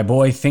today, my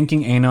boy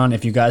Thinking Anon.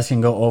 If you guys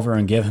can go over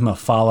and give him a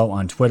follow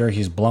on Twitter,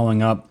 he's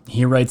blowing up.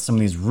 He writes some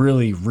of these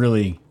really,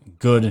 really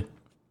good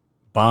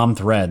bomb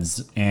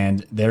threads,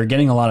 and they're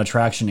getting a lot of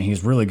traction, and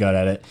he's really good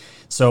at it.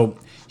 So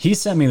he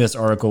sent me this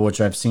article,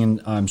 which I've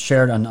seen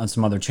shared on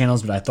some other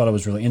channels, but I thought it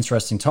was really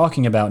interesting,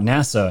 talking about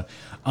NASA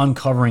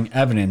uncovering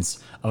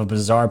evidence of a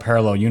bizarre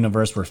parallel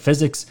universe where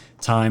physics,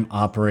 time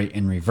operate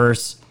in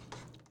reverse.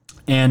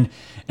 And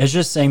it's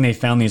just saying they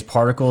found these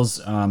particles.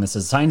 It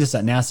says scientists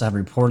at NASA have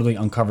reportedly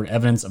uncovered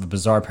evidence of a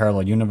bizarre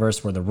parallel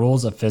universe where the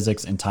rules of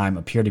physics and time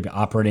appear to be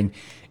operating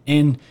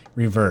in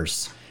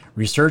reverse.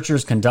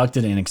 Researchers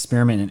conducted an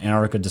experiment in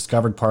Antarctica,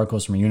 discovered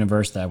particles from a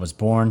universe that was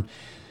born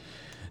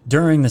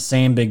During the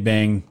same Big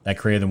Bang that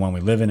created the one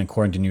we live in,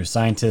 according to New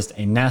Scientist,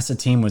 a NASA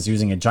team was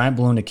using a giant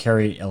balloon to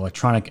carry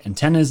electronic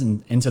antennas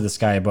into the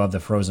sky above the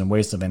frozen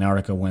waste of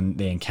Antarctica when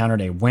they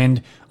encountered a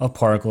wind of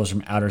particles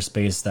from outer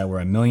space that were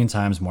 1 million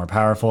times more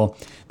powerful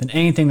than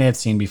anything they had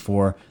seen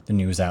before, the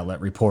news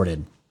outlet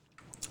reported.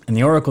 And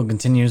the article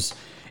continues,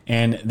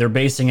 and they're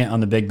basing it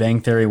on the Big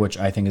Bang Theory, which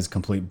I think is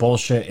complete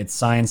bullshit. It's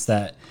science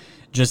that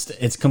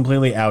it's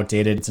completely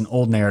outdated. It's an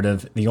old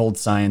narrative, the old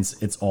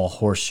science, it's all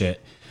horseshit.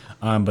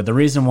 But the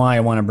reason why I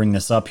want to bring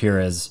this up here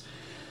is,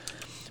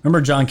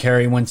 remember John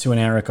Kerry went to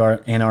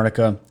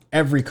Antarctica.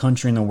 Every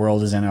country in the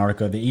world is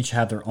Antarctica. They each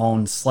have their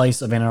own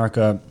slice of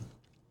Antarctica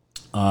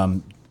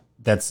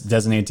that's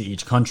designated to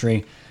each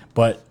country.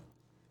 But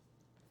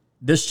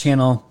this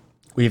channel,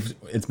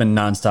 it's been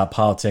nonstop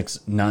politics,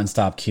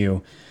 nonstop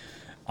Q.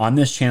 On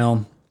this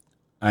channel,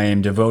 I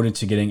am devoted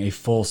to getting a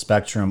full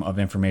spectrum of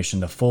information,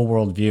 the full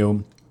world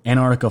view.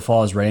 Antarctica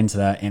falls right into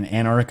that. And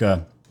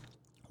Antarctica,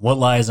 what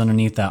lies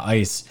underneath that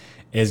ice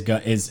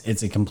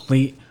it's a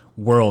complete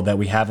world that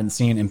we haven't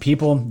seen. And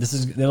people, this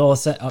is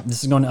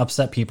going to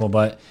upset people,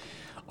 but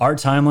our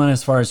timeline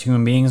as far as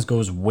human beings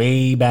goes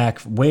way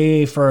back,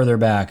 way further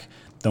back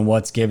than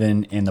what's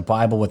given in the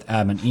Bible with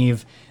Adam and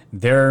Eve.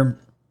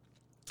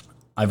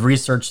 I've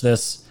researched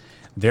this.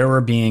 There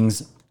were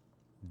beings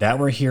that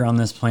were here on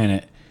this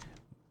planet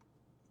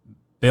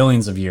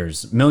billions of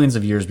years, millions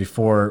of years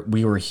before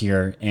we were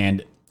here.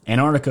 And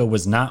Antarctica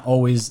was not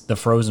always the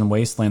frozen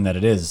wasteland that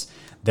it is.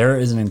 There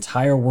is an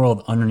entire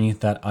world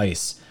underneath that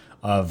ice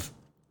of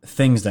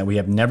things that we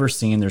have never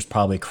seen. There's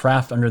probably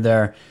craft under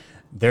there.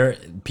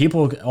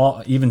 People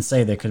all even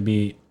say there could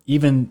be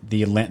even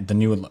the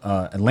new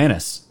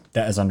Atlantis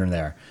that is under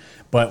there.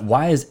 But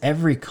why is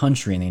every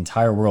country in the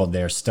entire world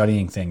there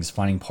studying things,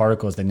 finding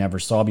particles they never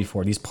saw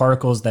before? These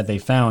particles that they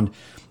found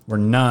were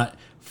not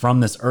from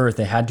this Earth.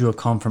 They had to have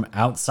come from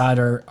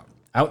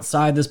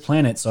outside this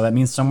planet. So that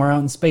means somewhere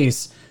out in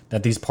space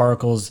that these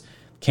particles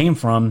came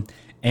from,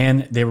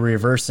 and they were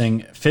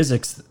reversing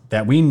physics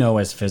that we know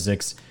as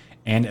physics,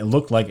 and it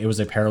looked like it was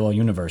a parallel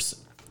universe.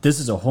 This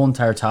is a whole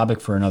entire topic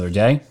for another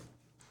day,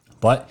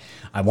 but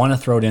I want to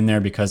throw it in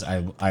there because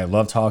I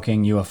love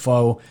talking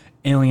UFO,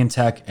 alien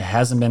tech. It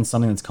hasn't been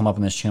something that's come up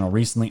on this channel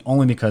recently,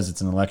 only because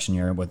it's an election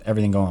year with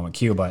everything going on with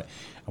Q, but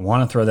I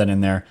want to throw that in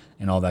there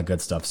and all that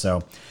good stuff.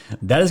 So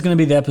that is going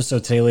to be the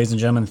episode today, ladies and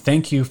gentlemen.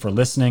 Thank you for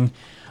listening.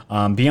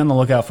 Be on the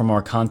lookout for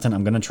more content.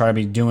 I'm going to try to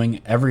be doing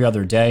every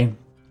other day.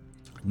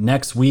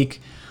 Next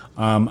week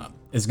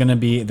is going to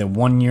be the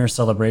 1-year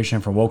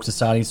celebration for Woke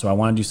Society, so I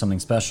want to do something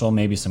special,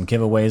 maybe some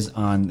giveaways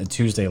on the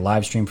Tuesday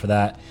live stream for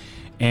that.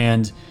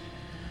 And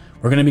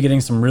we're going to be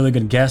getting some really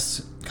good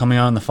guests coming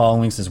on in the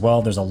following weeks as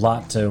well. There's a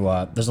lot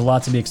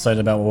to be excited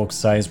about with Woke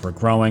Society. We're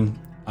growing.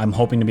 I'm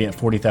hoping to be at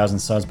 40,000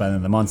 subs by the end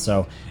of the month.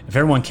 So if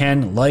everyone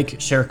can,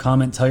 like, share,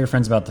 comment, tell your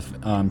friends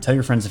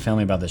and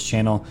family about this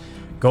channel.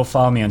 Go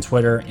follow me on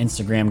Twitter,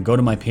 Instagram, go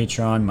to my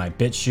Patreon, my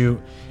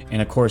BitChute.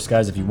 And of course,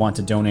 guys, if you want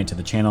to donate to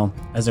the channel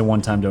as a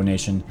one-time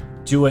donation,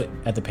 do it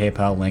at the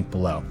PayPal link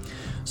below.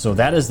 So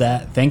that is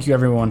that. Thank you,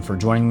 everyone, for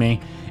joining me.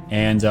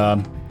 And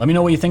let me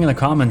know what you think in the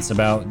comments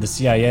about the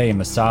CIA and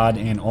Mossad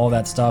and all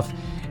that stuff.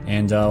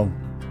 And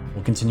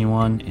we'll continue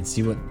on and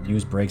see what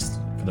news breaks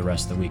for the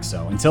rest of the week.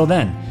 So until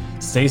then,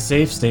 stay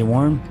safe, stay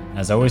warm.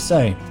 As I always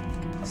say,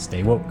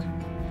 stay woke.